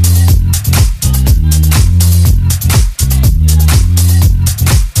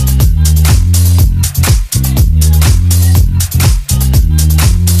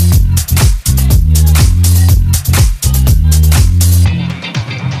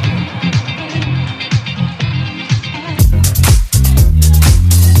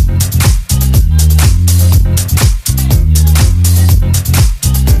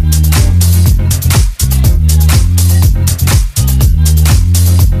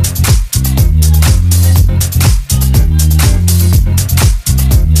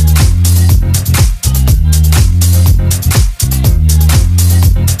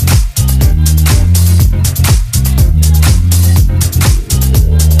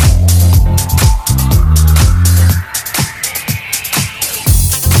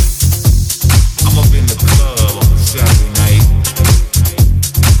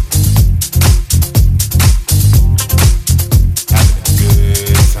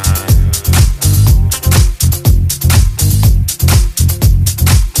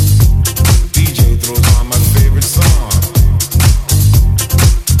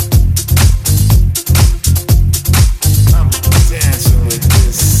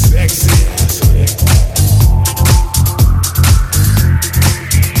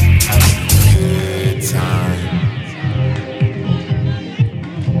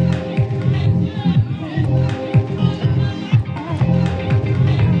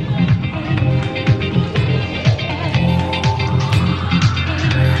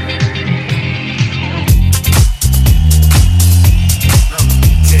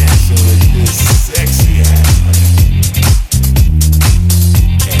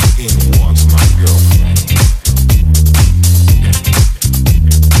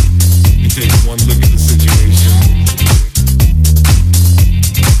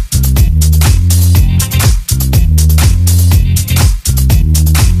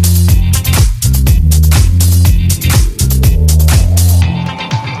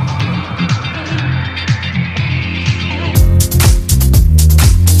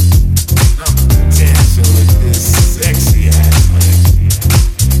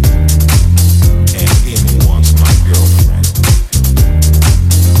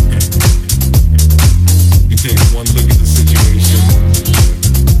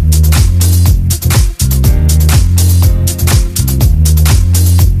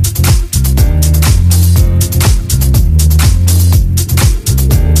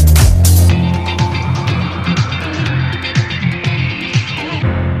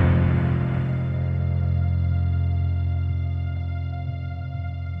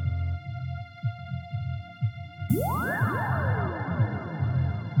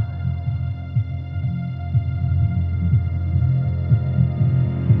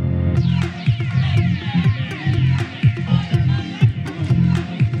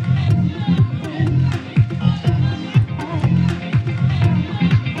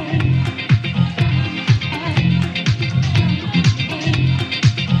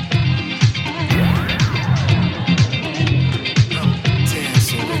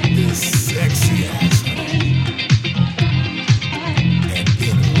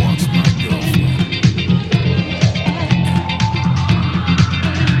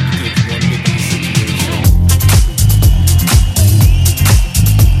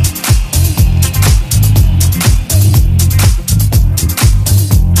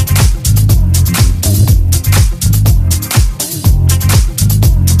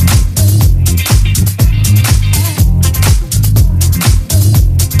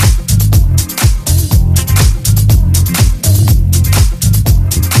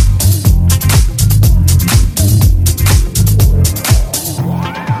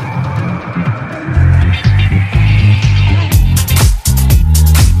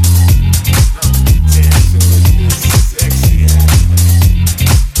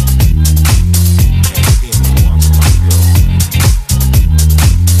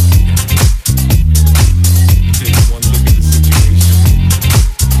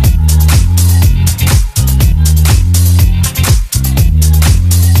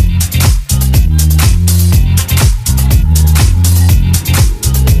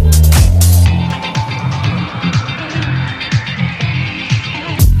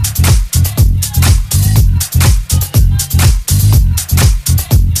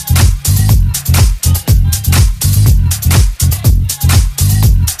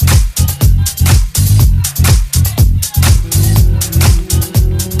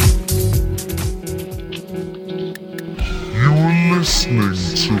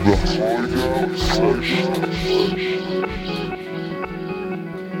 listening to the Hideout Session.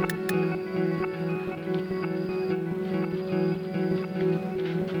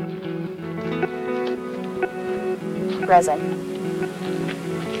 Resin.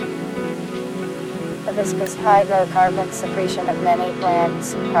 The viscous hydrocarbon secretion of many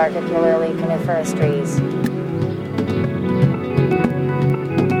plants, particularly coniferous trees.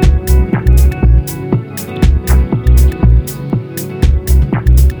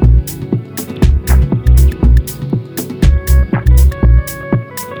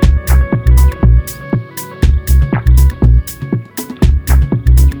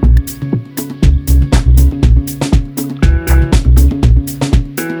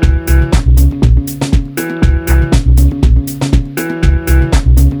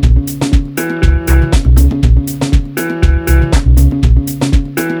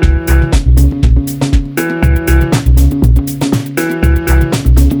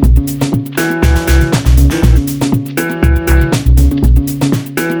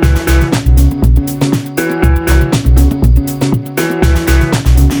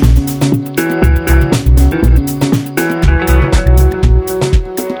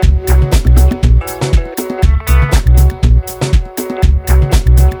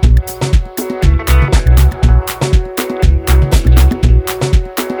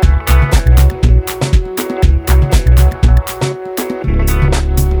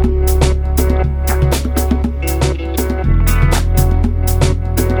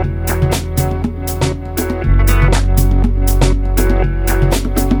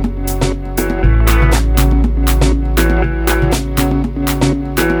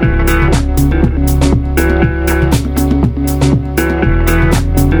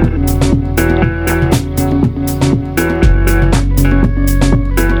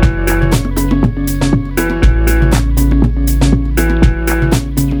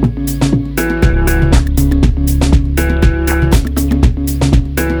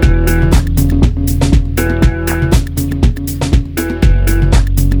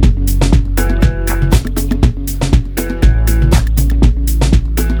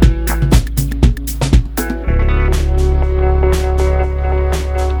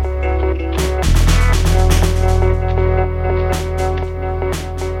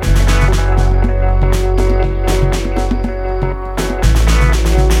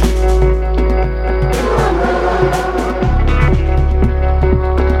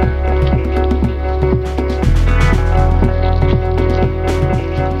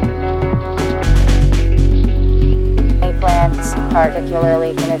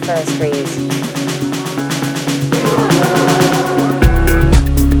 Particularly coniferous trees.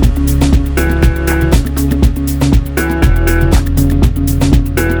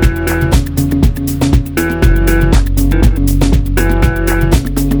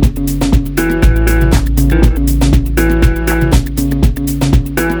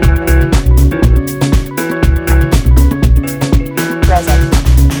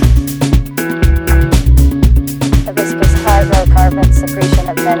 Hydrocarbon secretion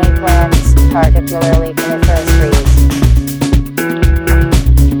of many plants, particularly coniferous trees.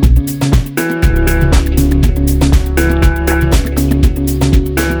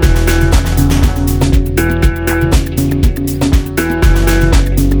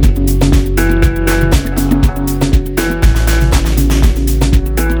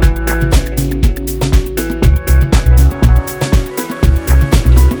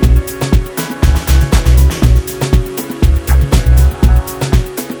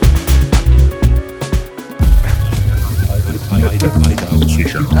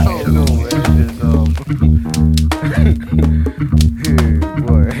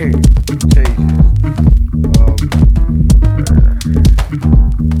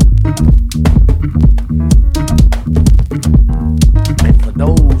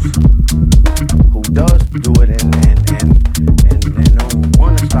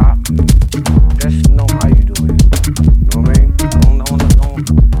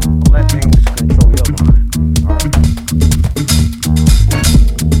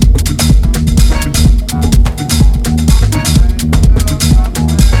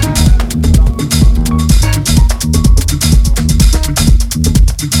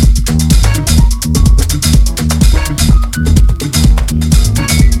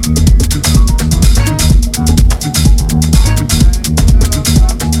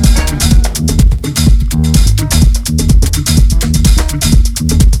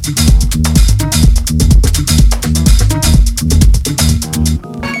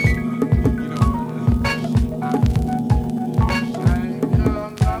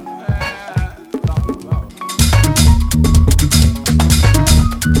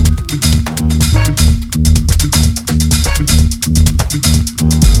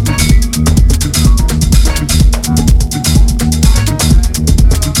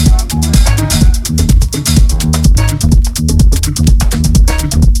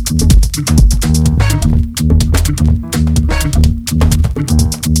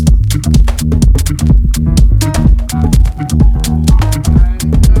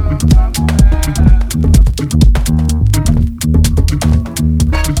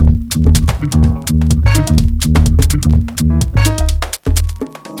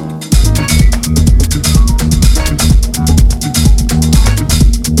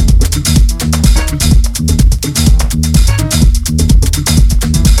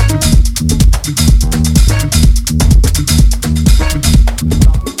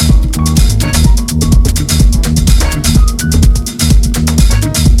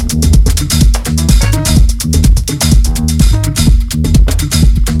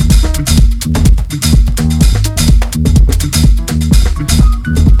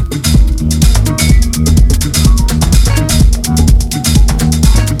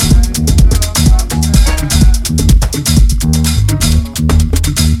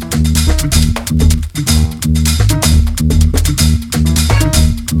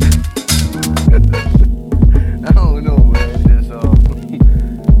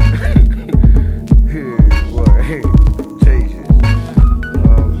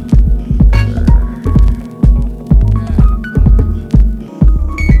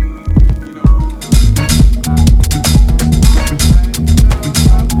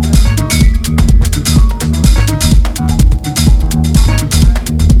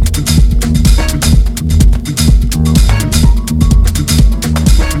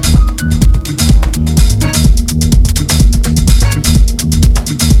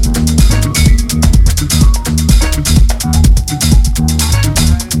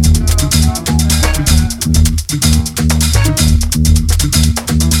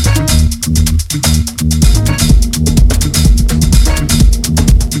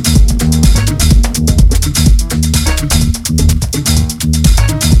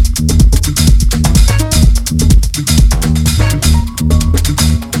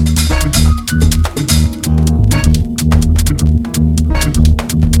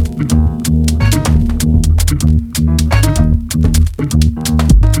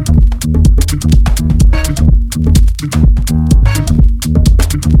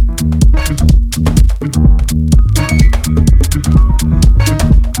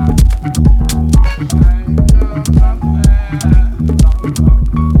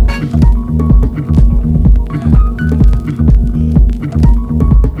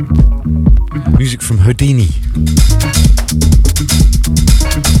 Houdini,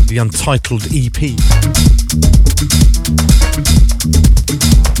 the untitled EP.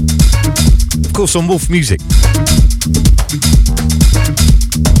 Of course, on Wolf Music.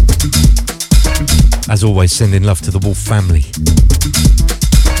 As always, sending love to the Wolf family.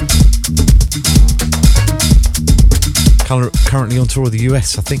 Currently on tour of the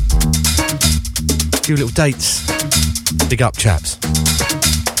US, I think. A few little dates. Big up, chaps.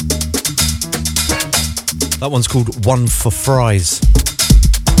 That one's called One for Fries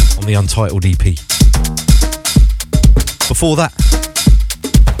on the untitled EP. Before that,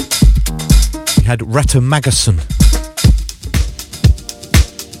 we had Rata Magason,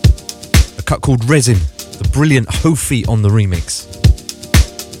 a cut called Resin, the brilliant Hofi on the remix,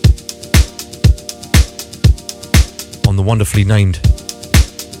 on the wonderfully named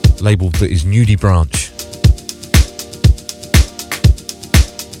label that is Nudie Branch.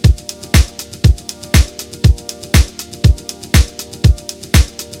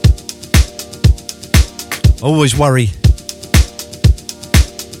 I always worry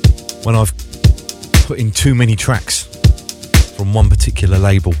when I've put in too many tracks from one particular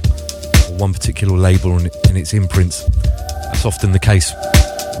label, or one particular label and its imprints. That's often the case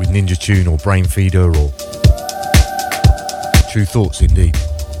with Ninja Tune or Brain Feeder or True Thoughts, indeed.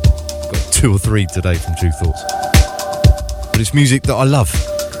 Got 2 or 3 today from True Thoughts. But it's music that I love,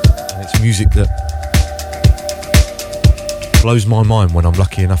 and it's music that blows my mind when I'm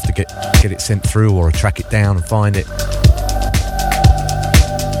lucky enough to get it sent through, or I track it down and find it.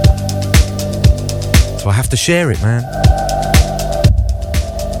 So I have to share it, man.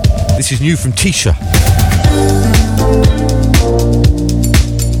 This is new from Tisha.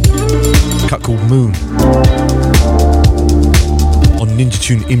 A cut called Moon on Ninja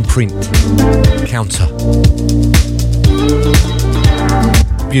Tune imprint Counter.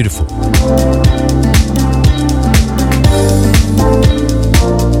 Beautiful.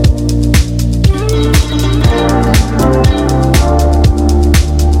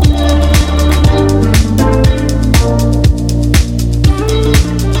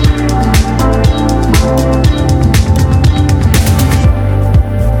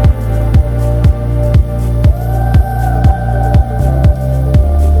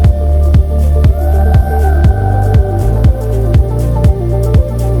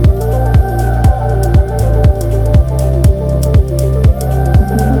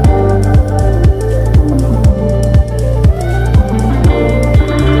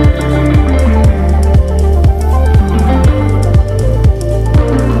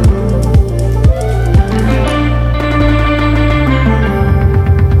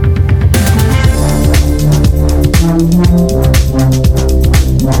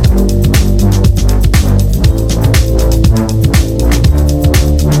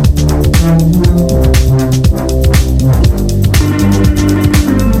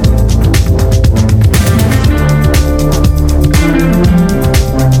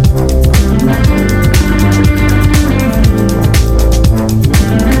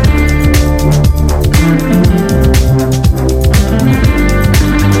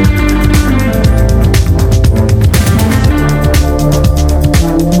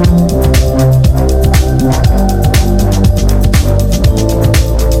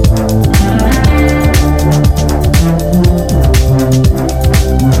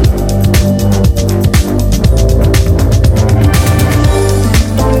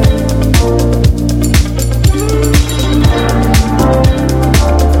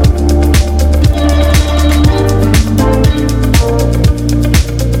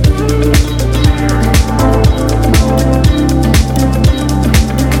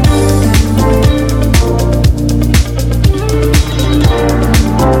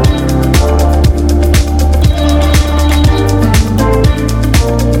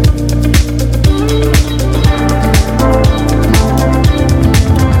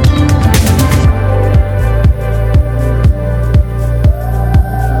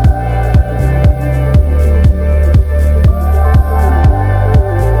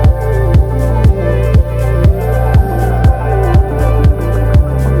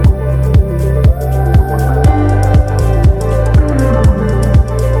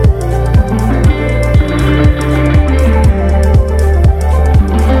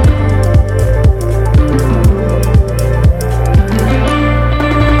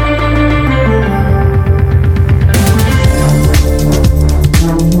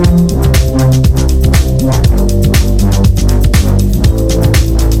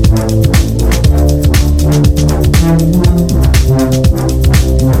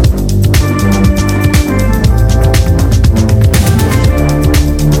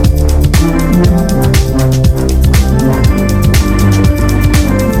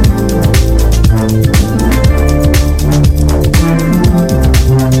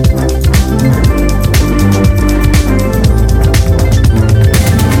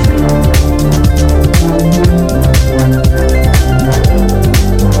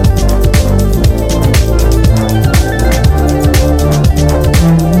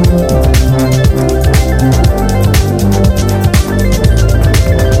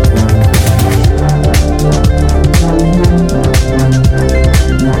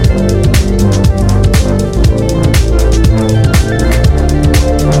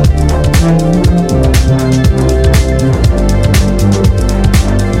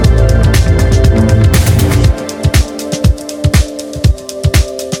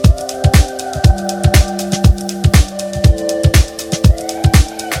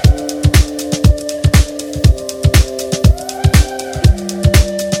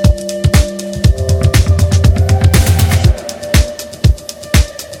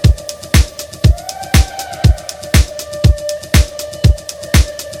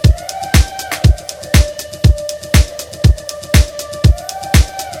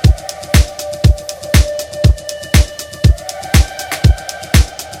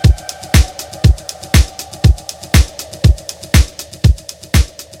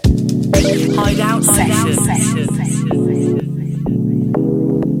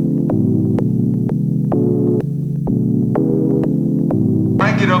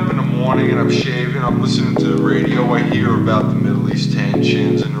 get up in the morning and I'm shaving, I'm listening to the radio, I hear about the Middle East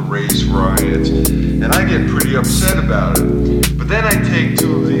tensions and the race riots, and I get pretty upset about it. But then I take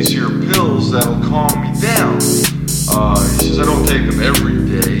 2 of these here pills that'll calm me down. He says I don't take them every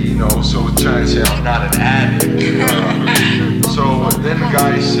day, you know, so it's trying to say I'm not an addict. So then the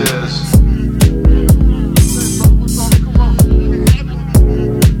guy says,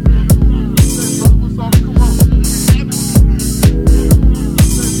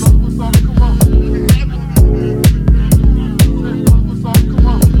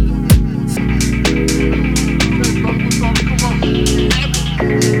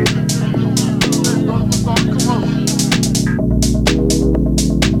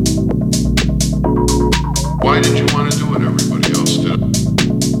 why did you want to do what everybody else did?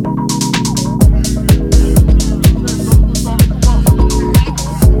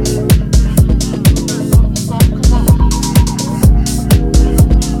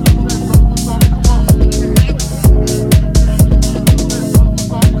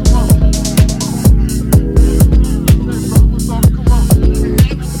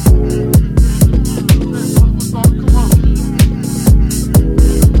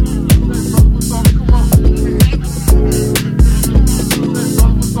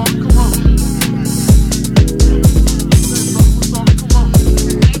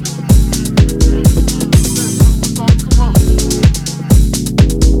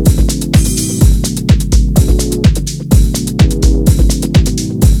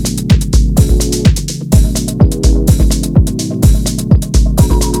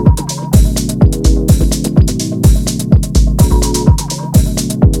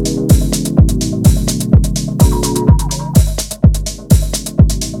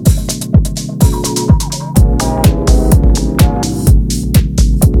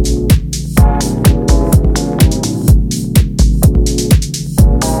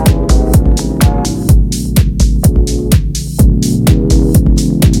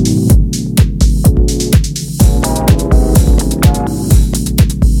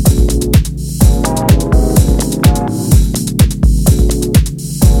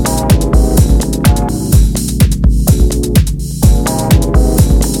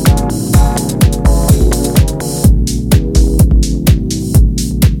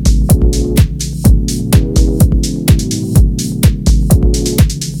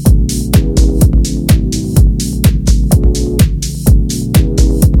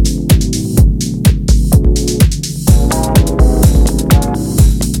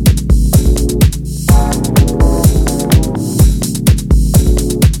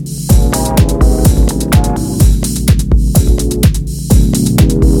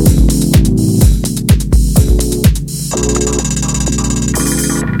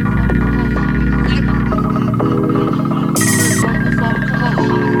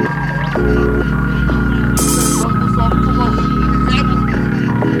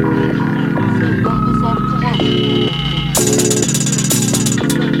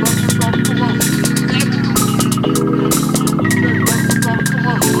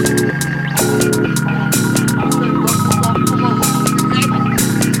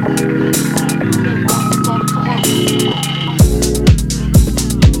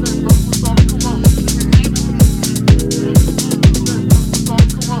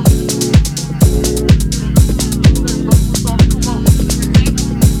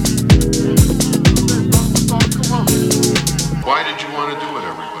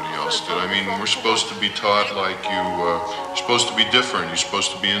 Different, you're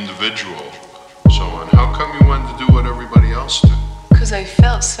supposed to be individual, so on. How come you wanted to do what everybody else did? Because I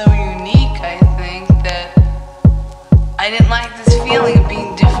felt so unique, I think, that I didn't like this feeling of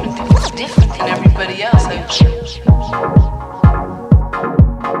being different than everybody else.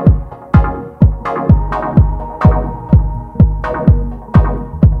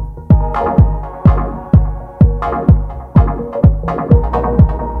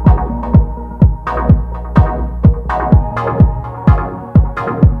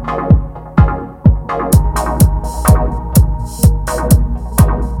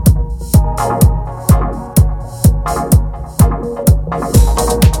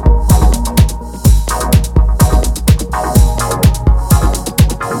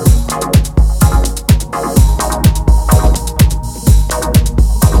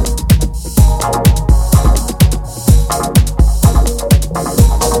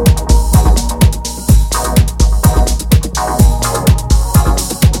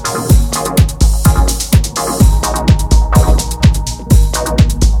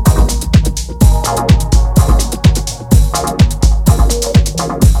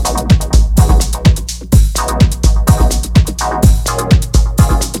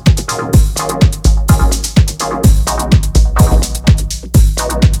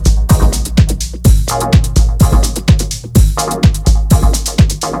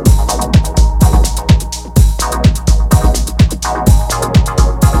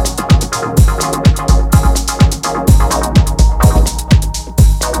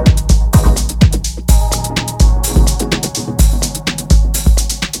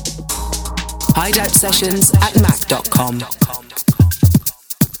 hideoutsessions@mac.com.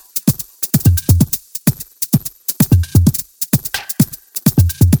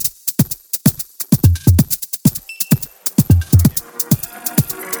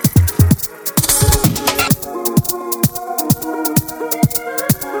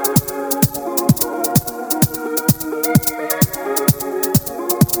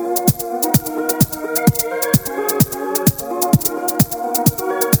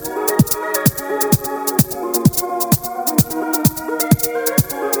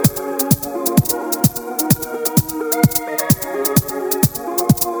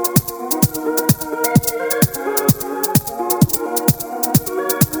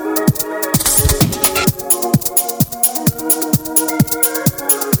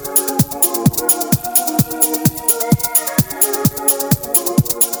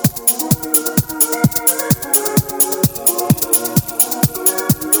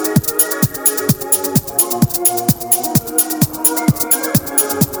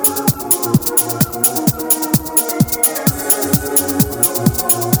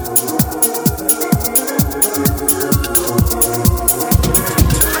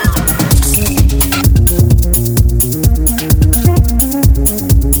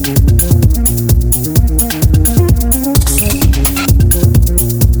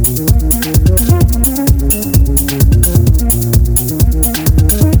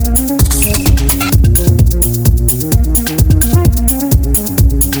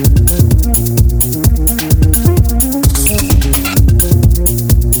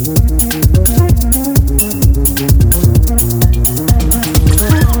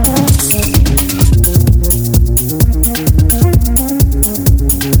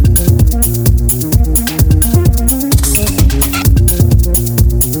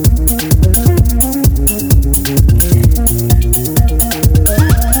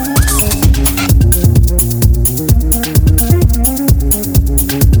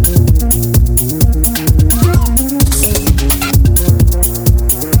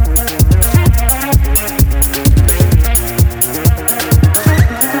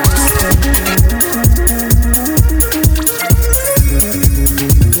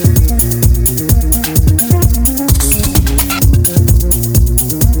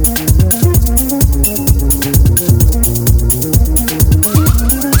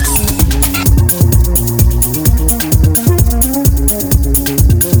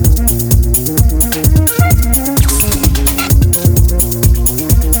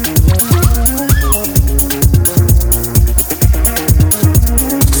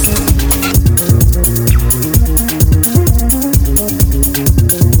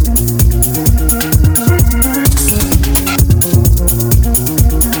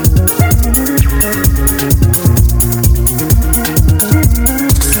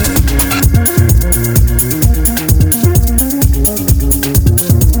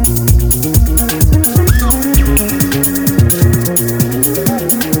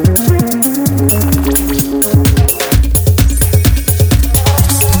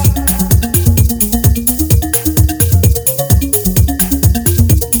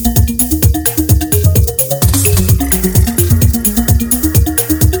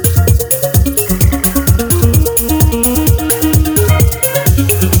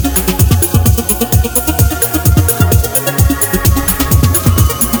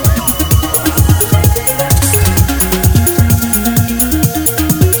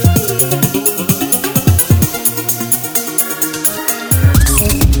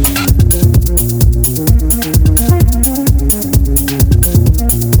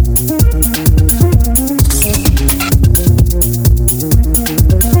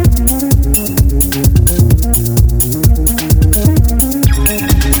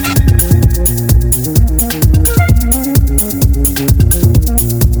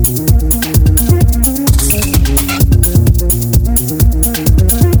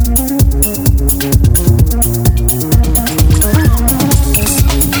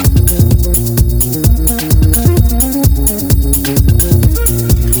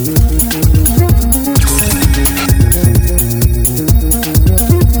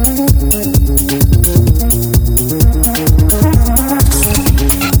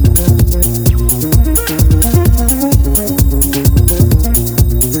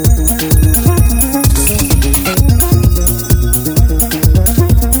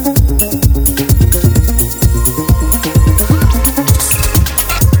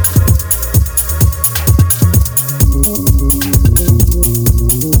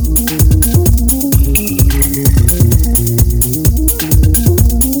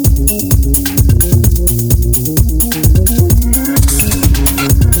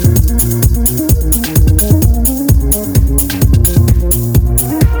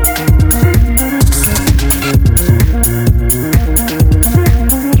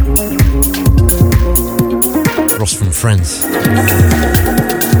 friends.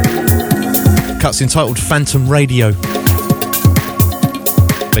 Cut's entitled Phantom Radio.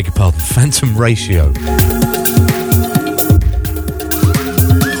 Beg your pardon, Phantom Ratio.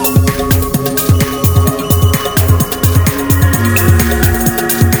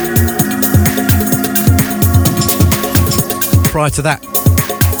 Prior to that,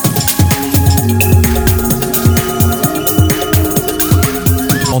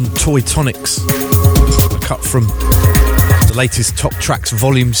 on Toy Tonics, a cut from the latest Top Tracks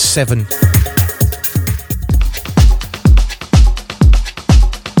Volume 7.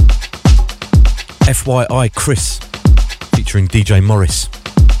 FYI Chris, featuring DJ Morris.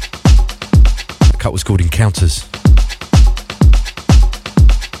 The cut was called Encounters.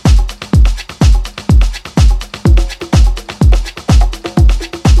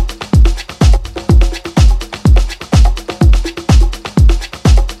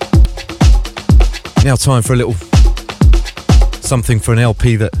 Now time for a little something for an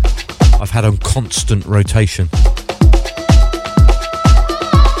LP that I've had on constant rotation.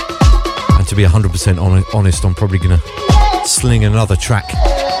 And to be 100% honest, I'm probably going to sling another track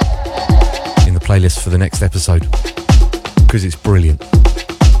in the playlist for the next episode because it's brilliant.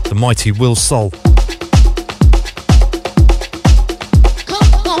 The mighty Will Sol.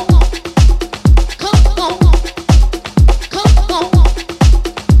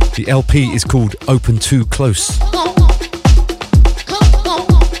 The LP is called Open Too Close.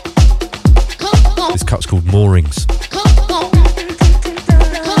 This cut's called Moorings.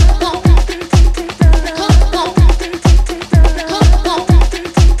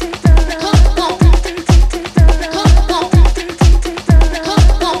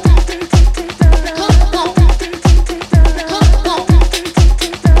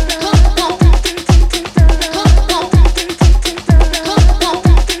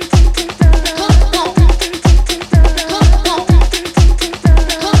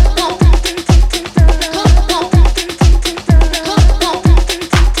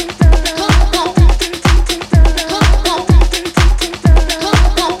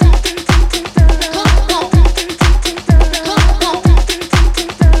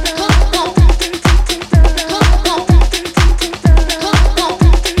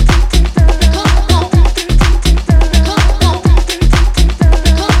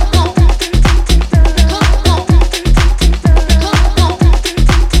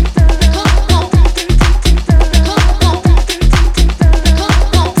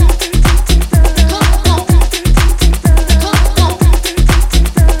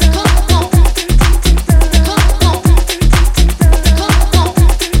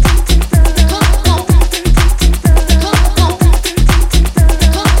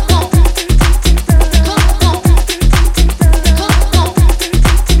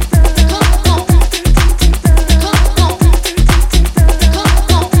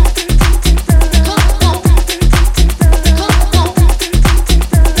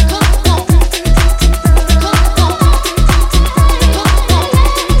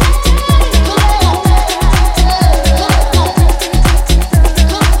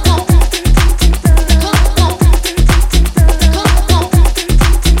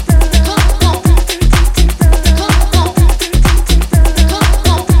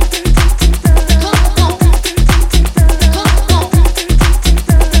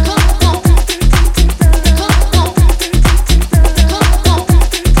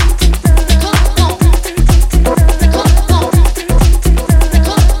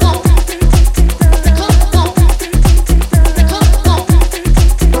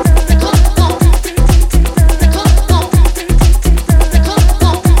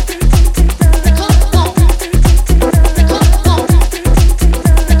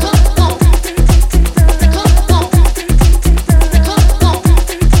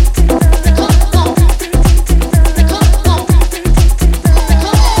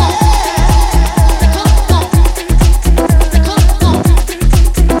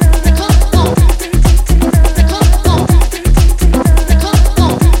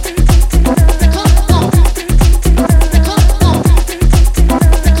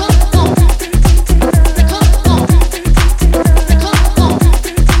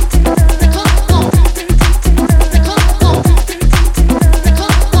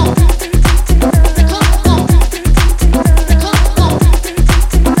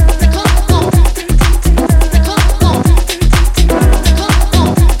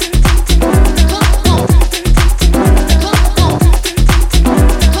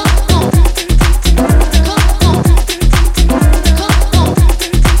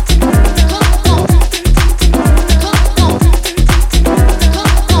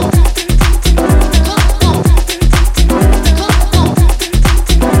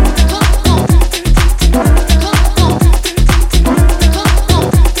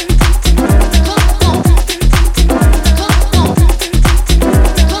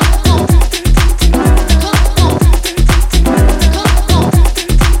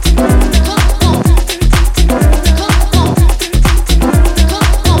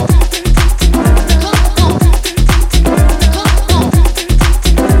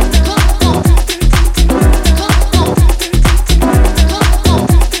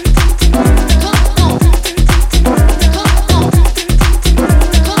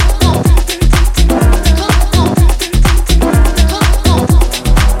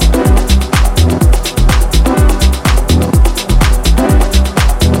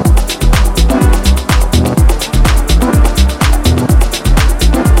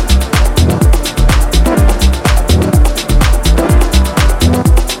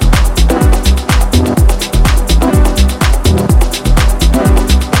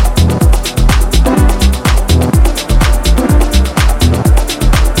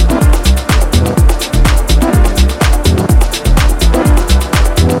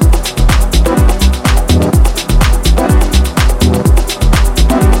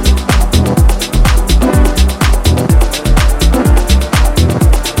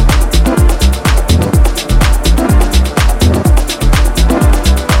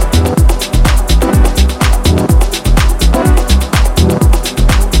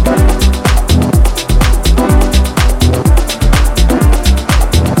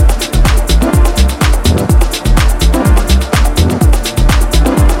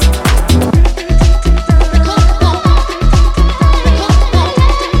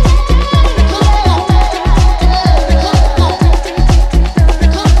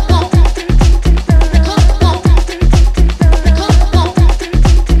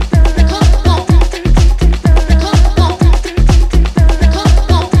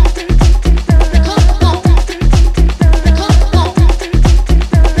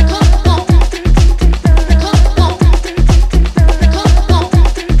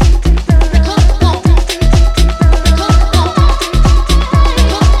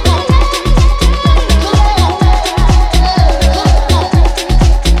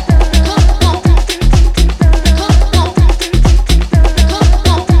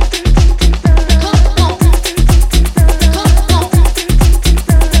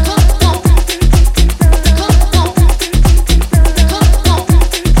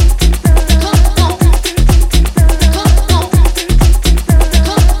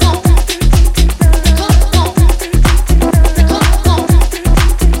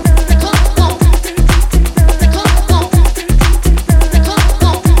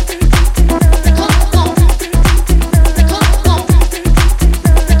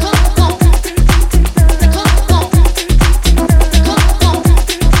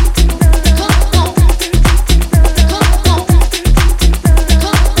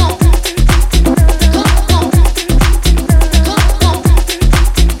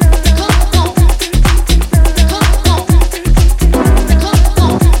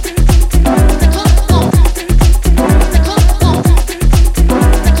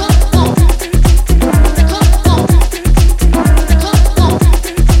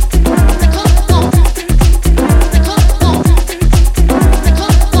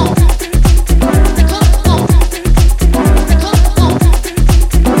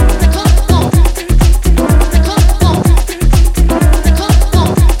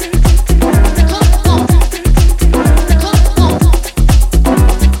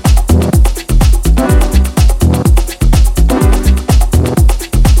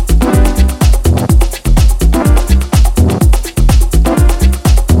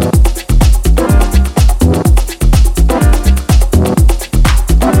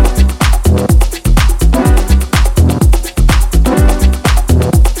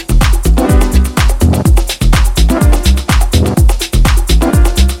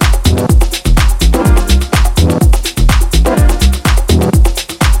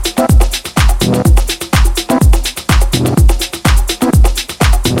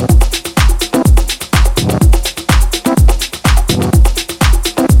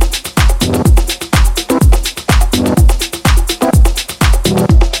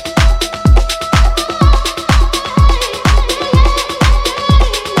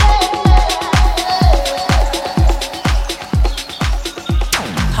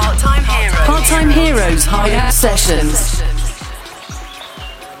 Sessions.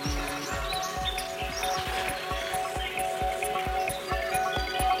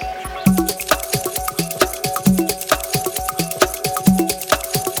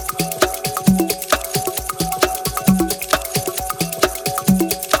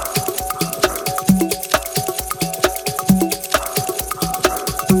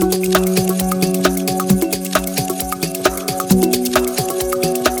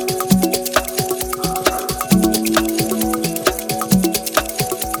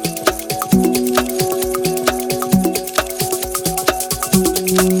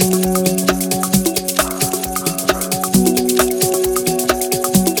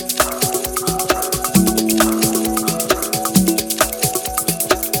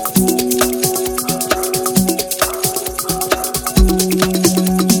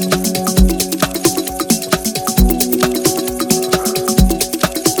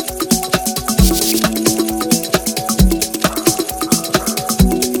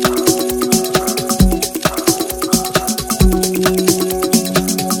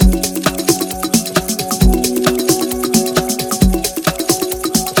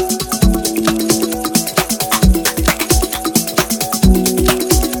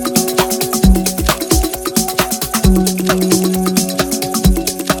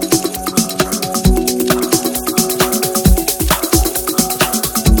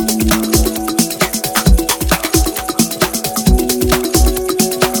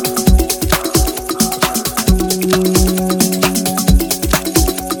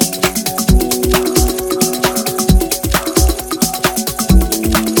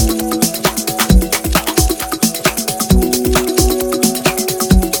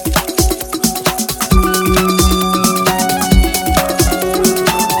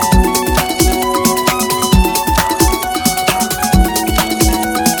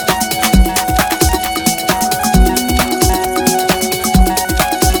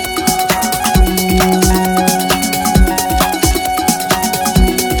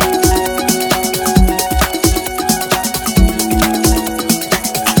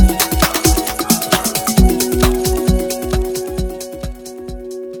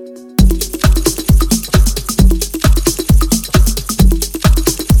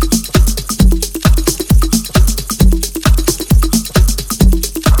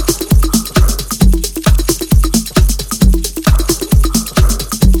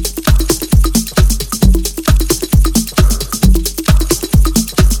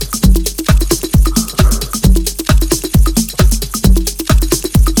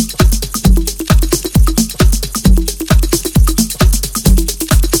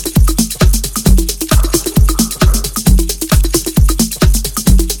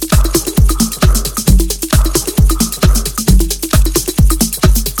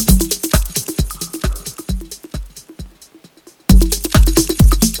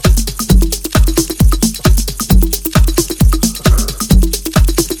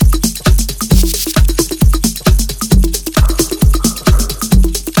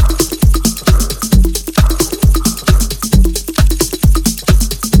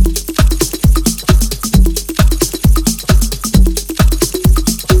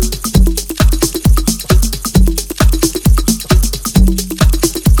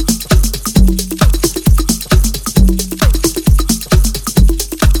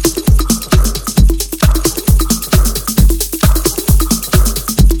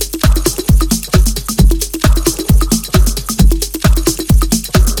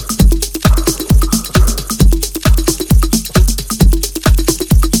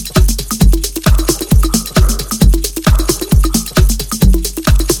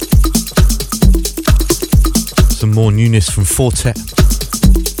 More newness from Fortet,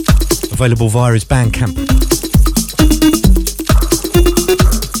 available via his Bandcamp.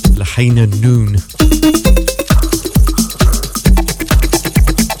 Lahaina Noon.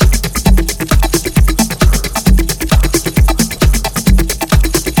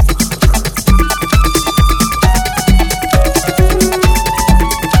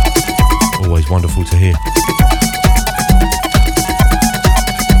 Always wonderful to hear.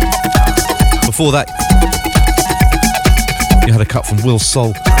 Before that, you had a cut from Will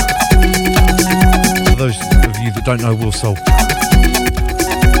Soul. For those of you that don't know Will Soul,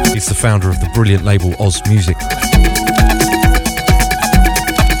 he's the founder of the brilliant label Oz Music.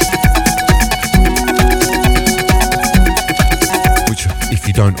 Which, if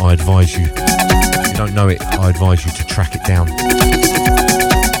you don't, I advise you. If you don't know it, I advise you to track it down.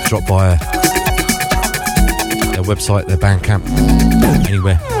 Drop by their website, their Bandcamp,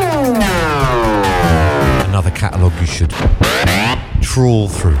 anywhere. Another catalogue you should trawl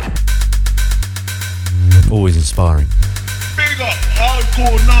through. Always inspiring. Big up,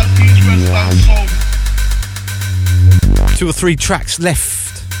 hardcore, Northeast Westland sound. 2 or 3 tracks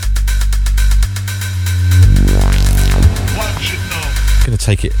left. Watch it now. Gonna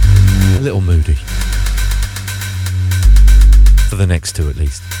take it a little moody. For the next 2 at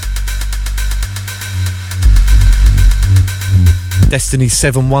least. Destiny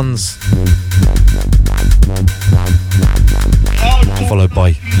 7-1s. Followed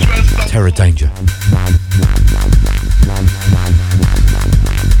by Terror Danger.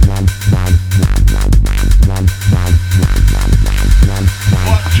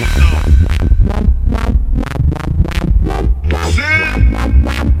 Watch it now.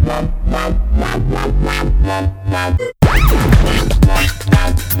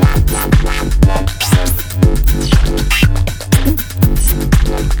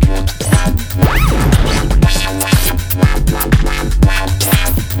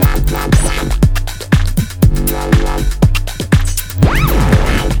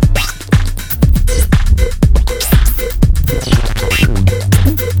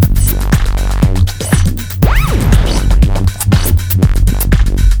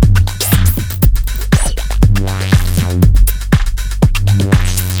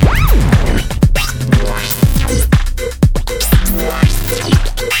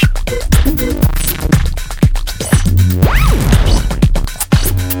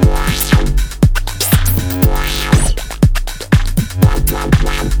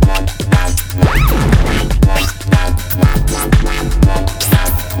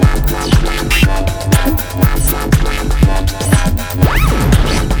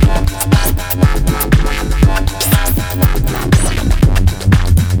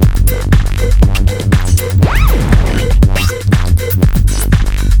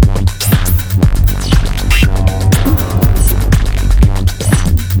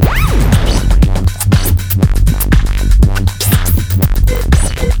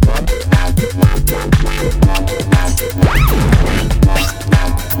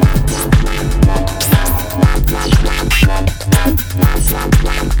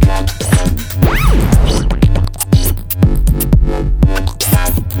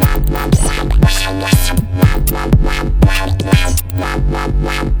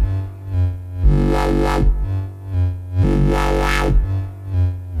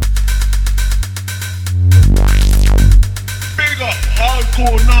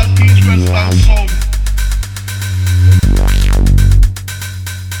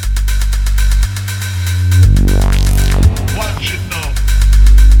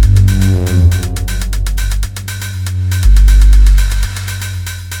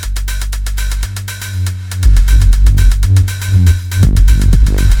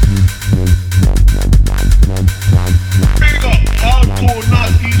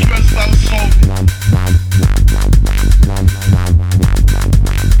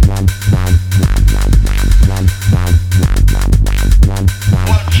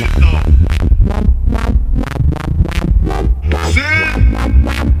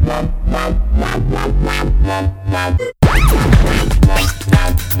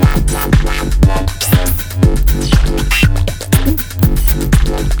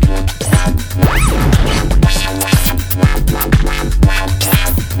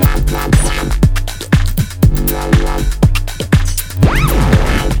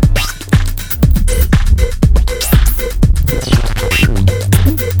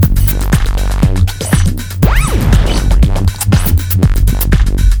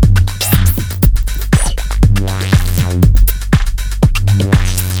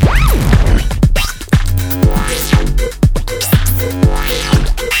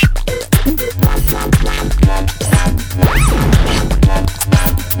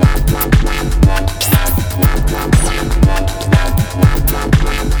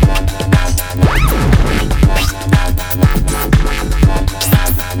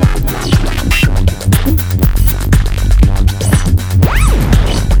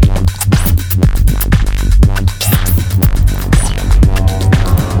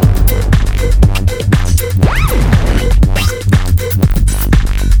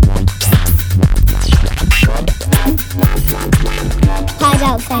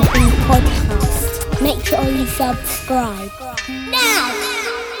 subscribe now.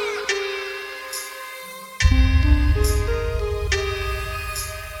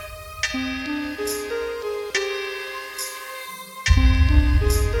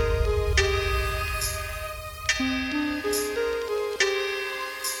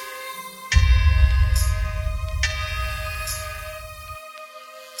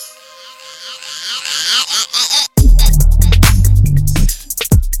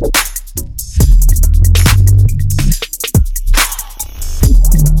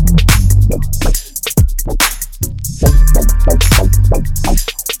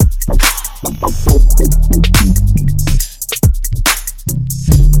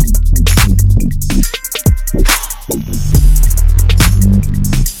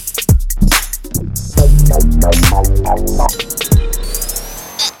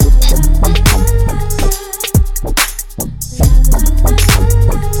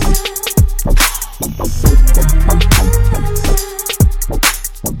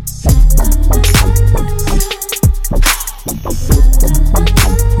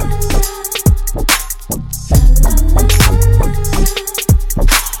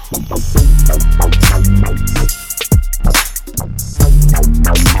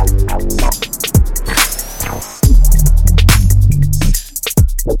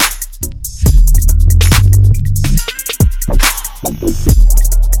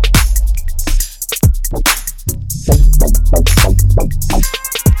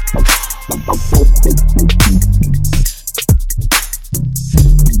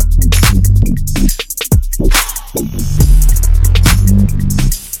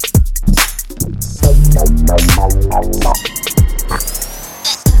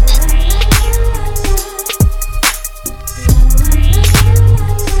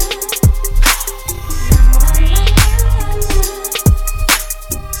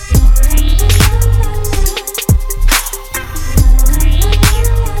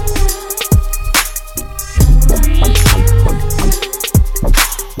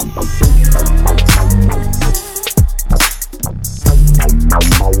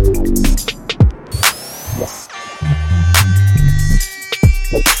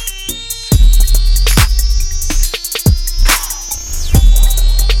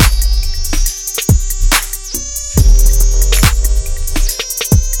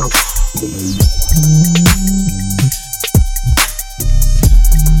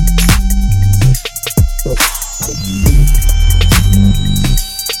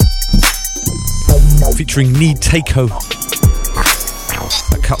 Featuring Need Takeo.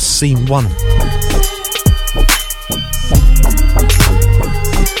 That cuts scene 1.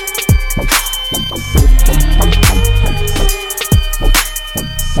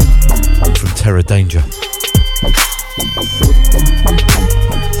 From Terror Danger.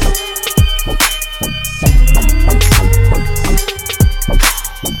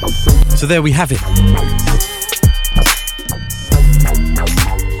 So there we have it.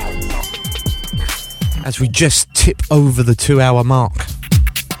 As we just tip over the 2-hour mark.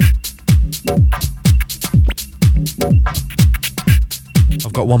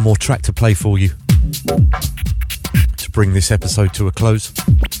 I've got one more track to play for you to bring this episode to a close.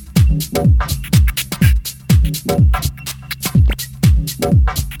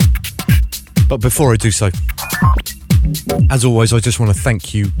 But before I do so, as always, I just want to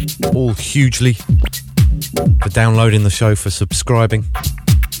thank you all hugely for downloading the show, for subscribing,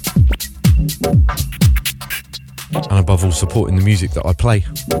 and above all, supporting the music that I play.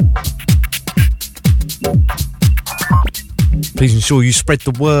 Please ensure you spread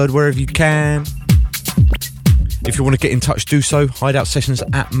the word wherever you can. If you want to get in touch, do so.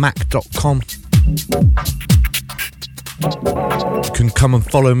 HideoutSessions@mac.com. You can come and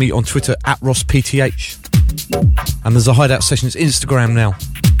follow me on Twitter @RossPTH. And there's a Hideout Sessions Instagram now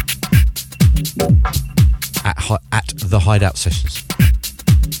at the Hideout Sessions.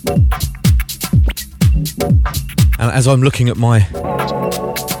 And as I'm looking at my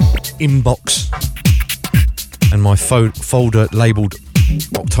inbox and my folder labelled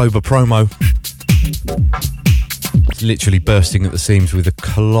October promo, it's literally bursting at the seams with a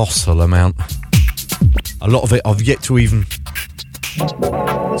colossal amount. A lot of it I've yet to even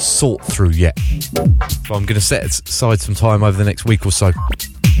sort through yet. So I'm going to set aside some time over the next week or so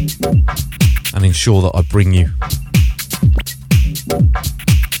and ensure that I bring you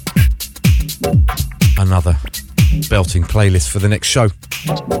another belting playlist for the next show,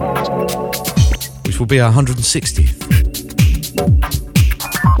 which will be our 160th.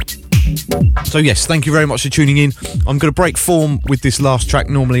 So yes, thank you very much for tuning in. I'm going to break form with this last track.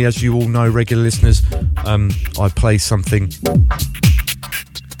 Normally, as you all know, regular listeners, I play something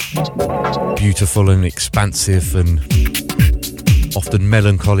beautiful and expansive and often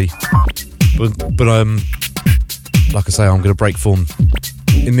melancholy. But like I say, I'm going to break form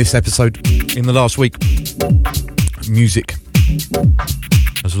in this episode. In the last week, music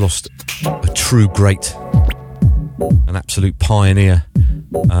has lost a true great, an absolute pioneer,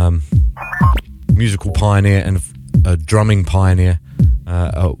 musical pioneer and a drumming pioneer,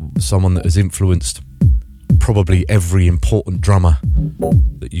 someone that has influenced probably every important drummer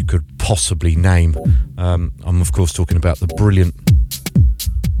that you could possibly name. I'm of course talking about the brilliant,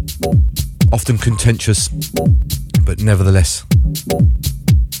 often contentious, but nevertheless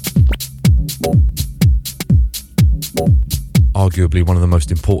arguably one of the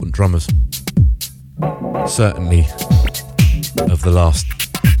most important drummers, certainly of the last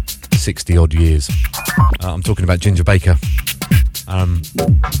 60 odd years. I'm talking about Ginger Baker.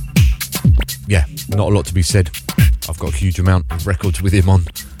 Yeah, not a lot to be said. I've got a huge amount of records with him on.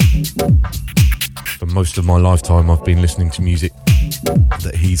 For most of my lifetime, I've been listening to music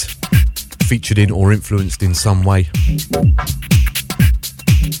that he's featured in or influenced in some way.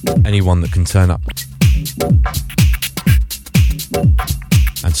 Anyone that can turn up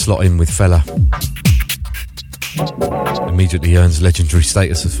and slot in with Fella immediately earns legendary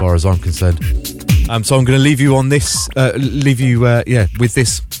status as far as I'm concerned. So I'm going to leave you on this, with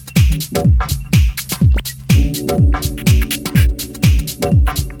this.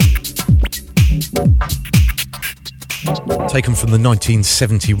 Taken from the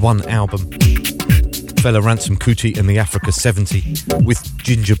 1971 album Fella Ransom Kuti and the Africa 70 with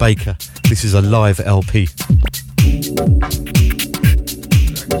Ginger Baker. This is a live LP.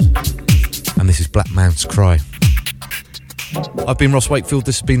 And this is Black Man's Cry. I've been Ross Wakefield.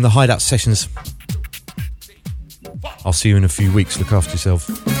 This has been the Hideout Sessions. I'll see you in a few weeks. Look after yourself.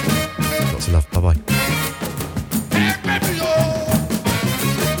 Lots of love. Bye-bye.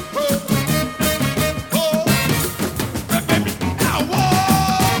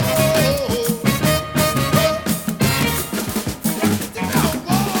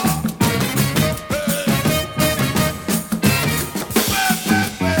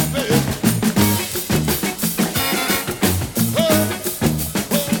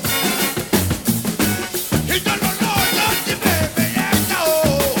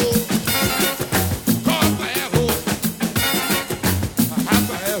 Come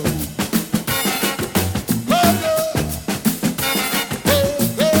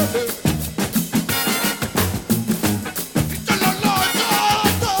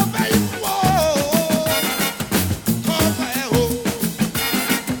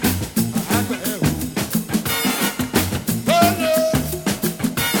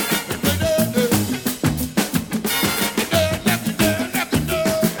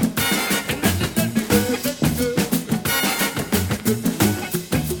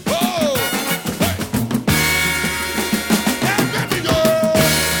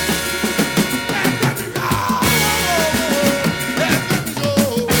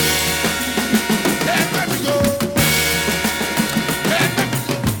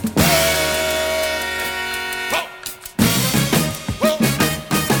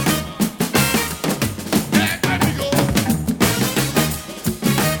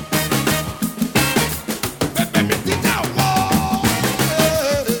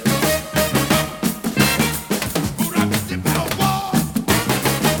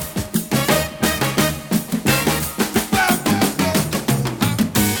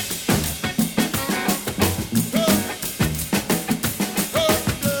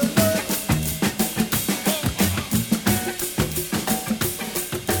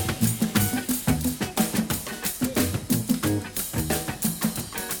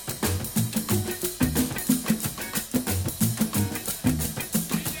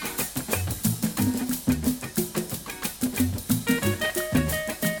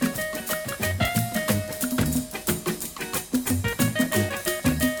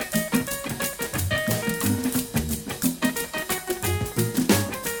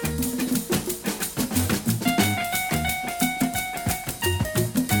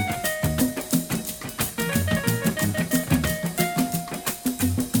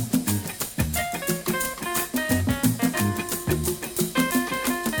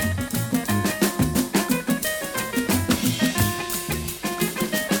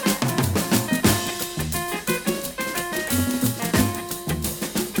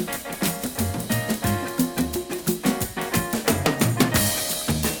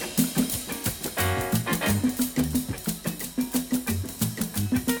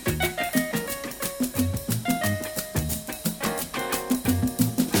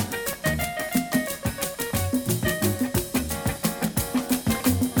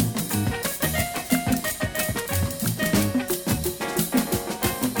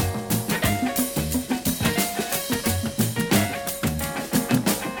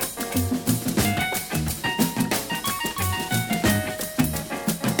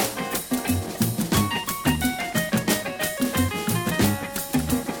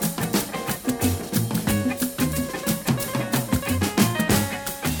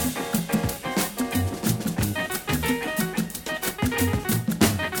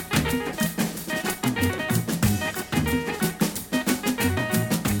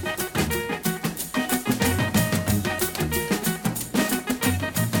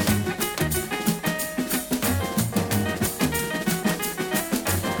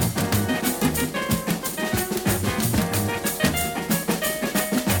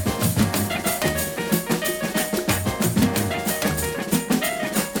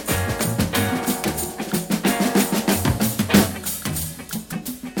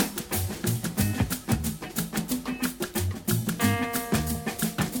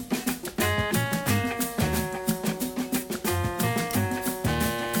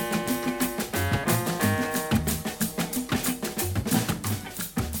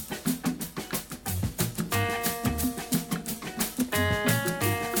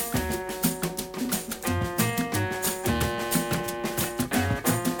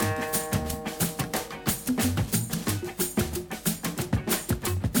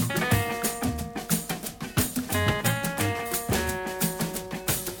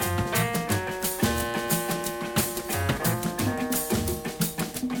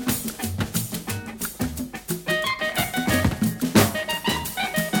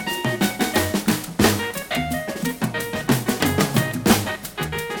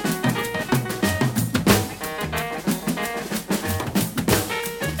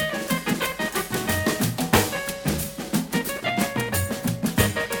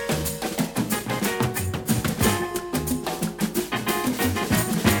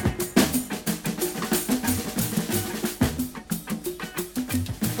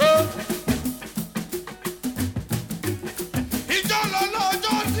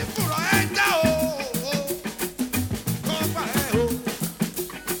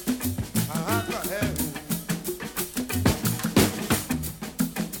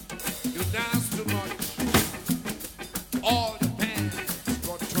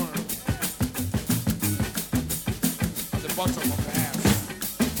bottom of the ass.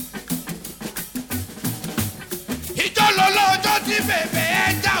 Ìjọlọ́lọ́jọ́ tí bèbè ẹ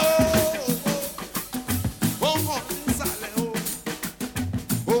já o. Ó hàn nísàlẹ̀ o.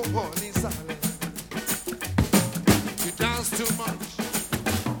 Ó hàn nísàlẹ̀. You dance too much.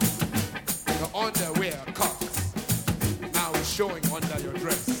 Your underwear cuts. Now it's showing under your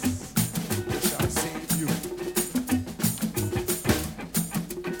dress. We shall save you.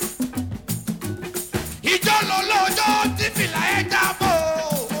 Ìjọlọ́lọ́jọ́ tí fìlà ẹ já bò.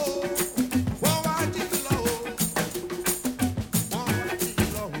 Wọ́n wá jí lọ o.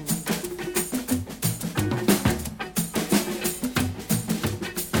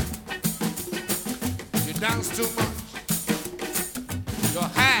 Dance too much, your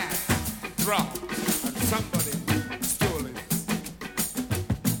hand dropped and somebody stole it.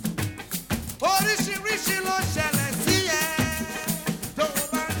 Oríṣiríṣi ló ṣẹlẹ̀ sí ẹ tó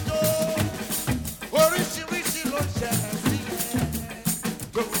bá ń jó. Oríṣiríṣi ló ṣẹlẹ̀ sí ẹ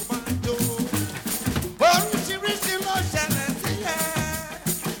tó bá ń jó. Oríṣiríṣi ló ṣẹlẹ̀ sí ẹ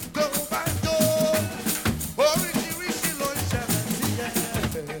tó bá ń jó. Oríṣiríṣi ló ṣẹlẹ̀ sí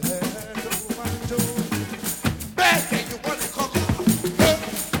ẹ tó bá ń jó.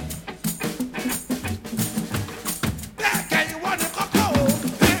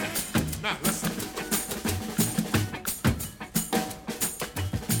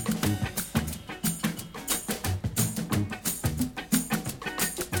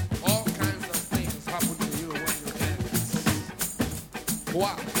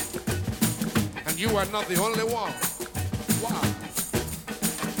 Wow. And you are not the only one. Wow.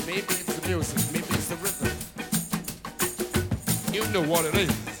 Maybe it's the music, maybe it's the rhythm. You know what it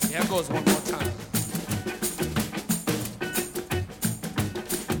is. Here goes one more time.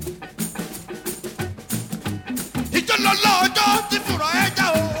 Ìjọlọ́lọ́jọ́ tí fùrọ̀ ẹ já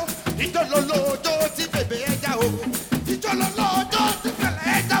o. Ìjọlọ́lọ́jọ́ tí bèbè ẹ já o. Ìjọlọ́lọ́jọ́ tí fẹ̀lẹ̀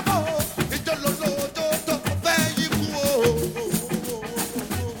ẹ já bọ̀ o. Ìjọlọ́lọ́jọ́ tó fẹ́ yí kú o.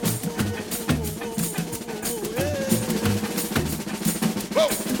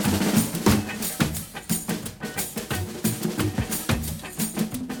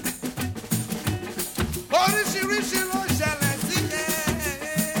 Oríṣiríṣi ló ṣẹlẹ̀ sí ẹ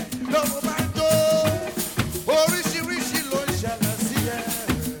ló bá ń jó. Oríṣiríṣi ló ṣẹlẹ̀ sí ẹ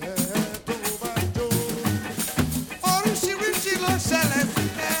tó bá ń jó. Oríṣiríṣi ló ṣẹlẹ̀ sí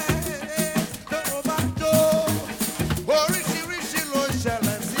ẹ tó bá ń jó. Oríṣiríṣi ló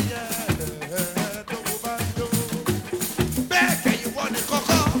ṣẹlẹ̀ sí ẹ tó bá ń jó. Bẹ́ẹ̀ kẹ́yìn wọ́n ní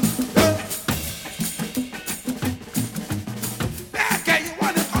kọ́kọ́. Bẹ́ẹ̀ kẹ́yìn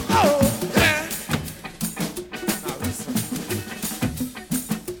wọ́n ní kọ́kọ́ o.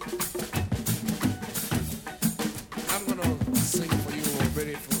 I'm gonna sing for you a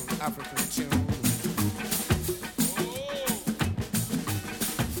beautiful African tune,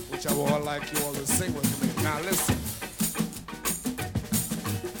 which I would all like you all to sing with me. Now listen.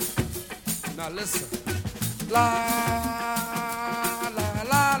 Now listen. La la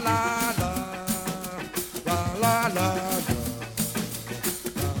la la la la la la la la.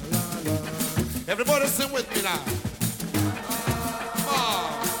 Everybody sing with me now. Come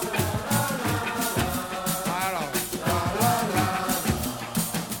on.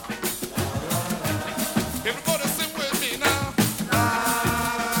 Everybody sing with me now. La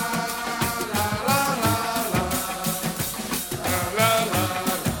la la la la la la la.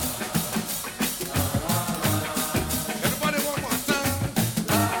 Everybody one more time.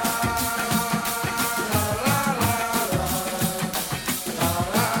 La la la la la la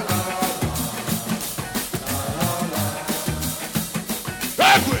la la.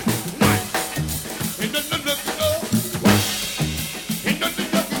 Backward, right. In the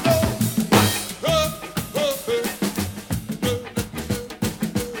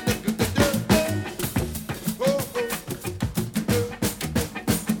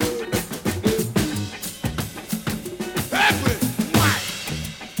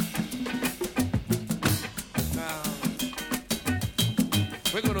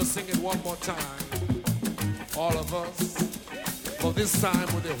we're gonna sing it one more time, all of us. For this time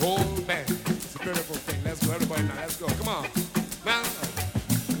with the whole band. It's a beautiful thing. Let's go, everybody now. Let's go. Come on. Now,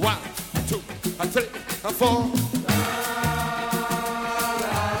 1, 2, 3, 4.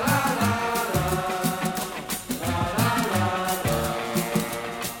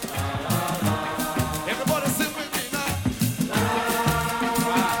 Everybody sing with me now.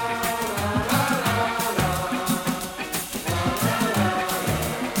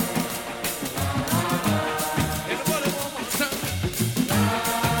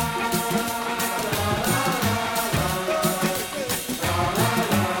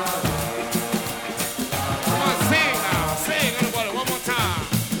 Come on,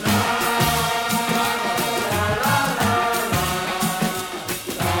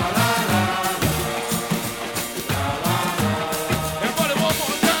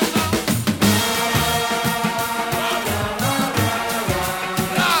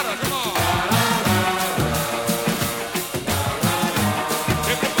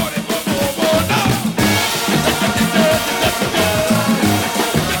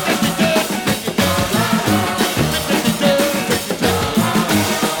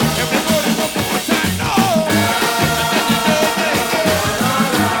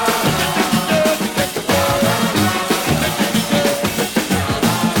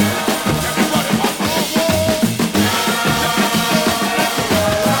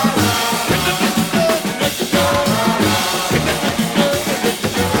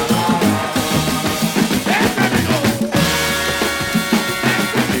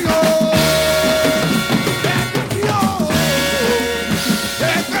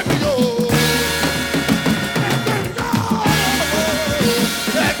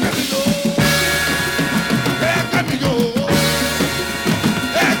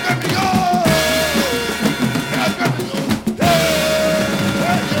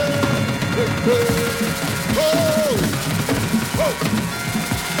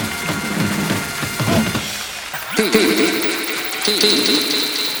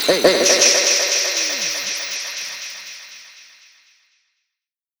 H.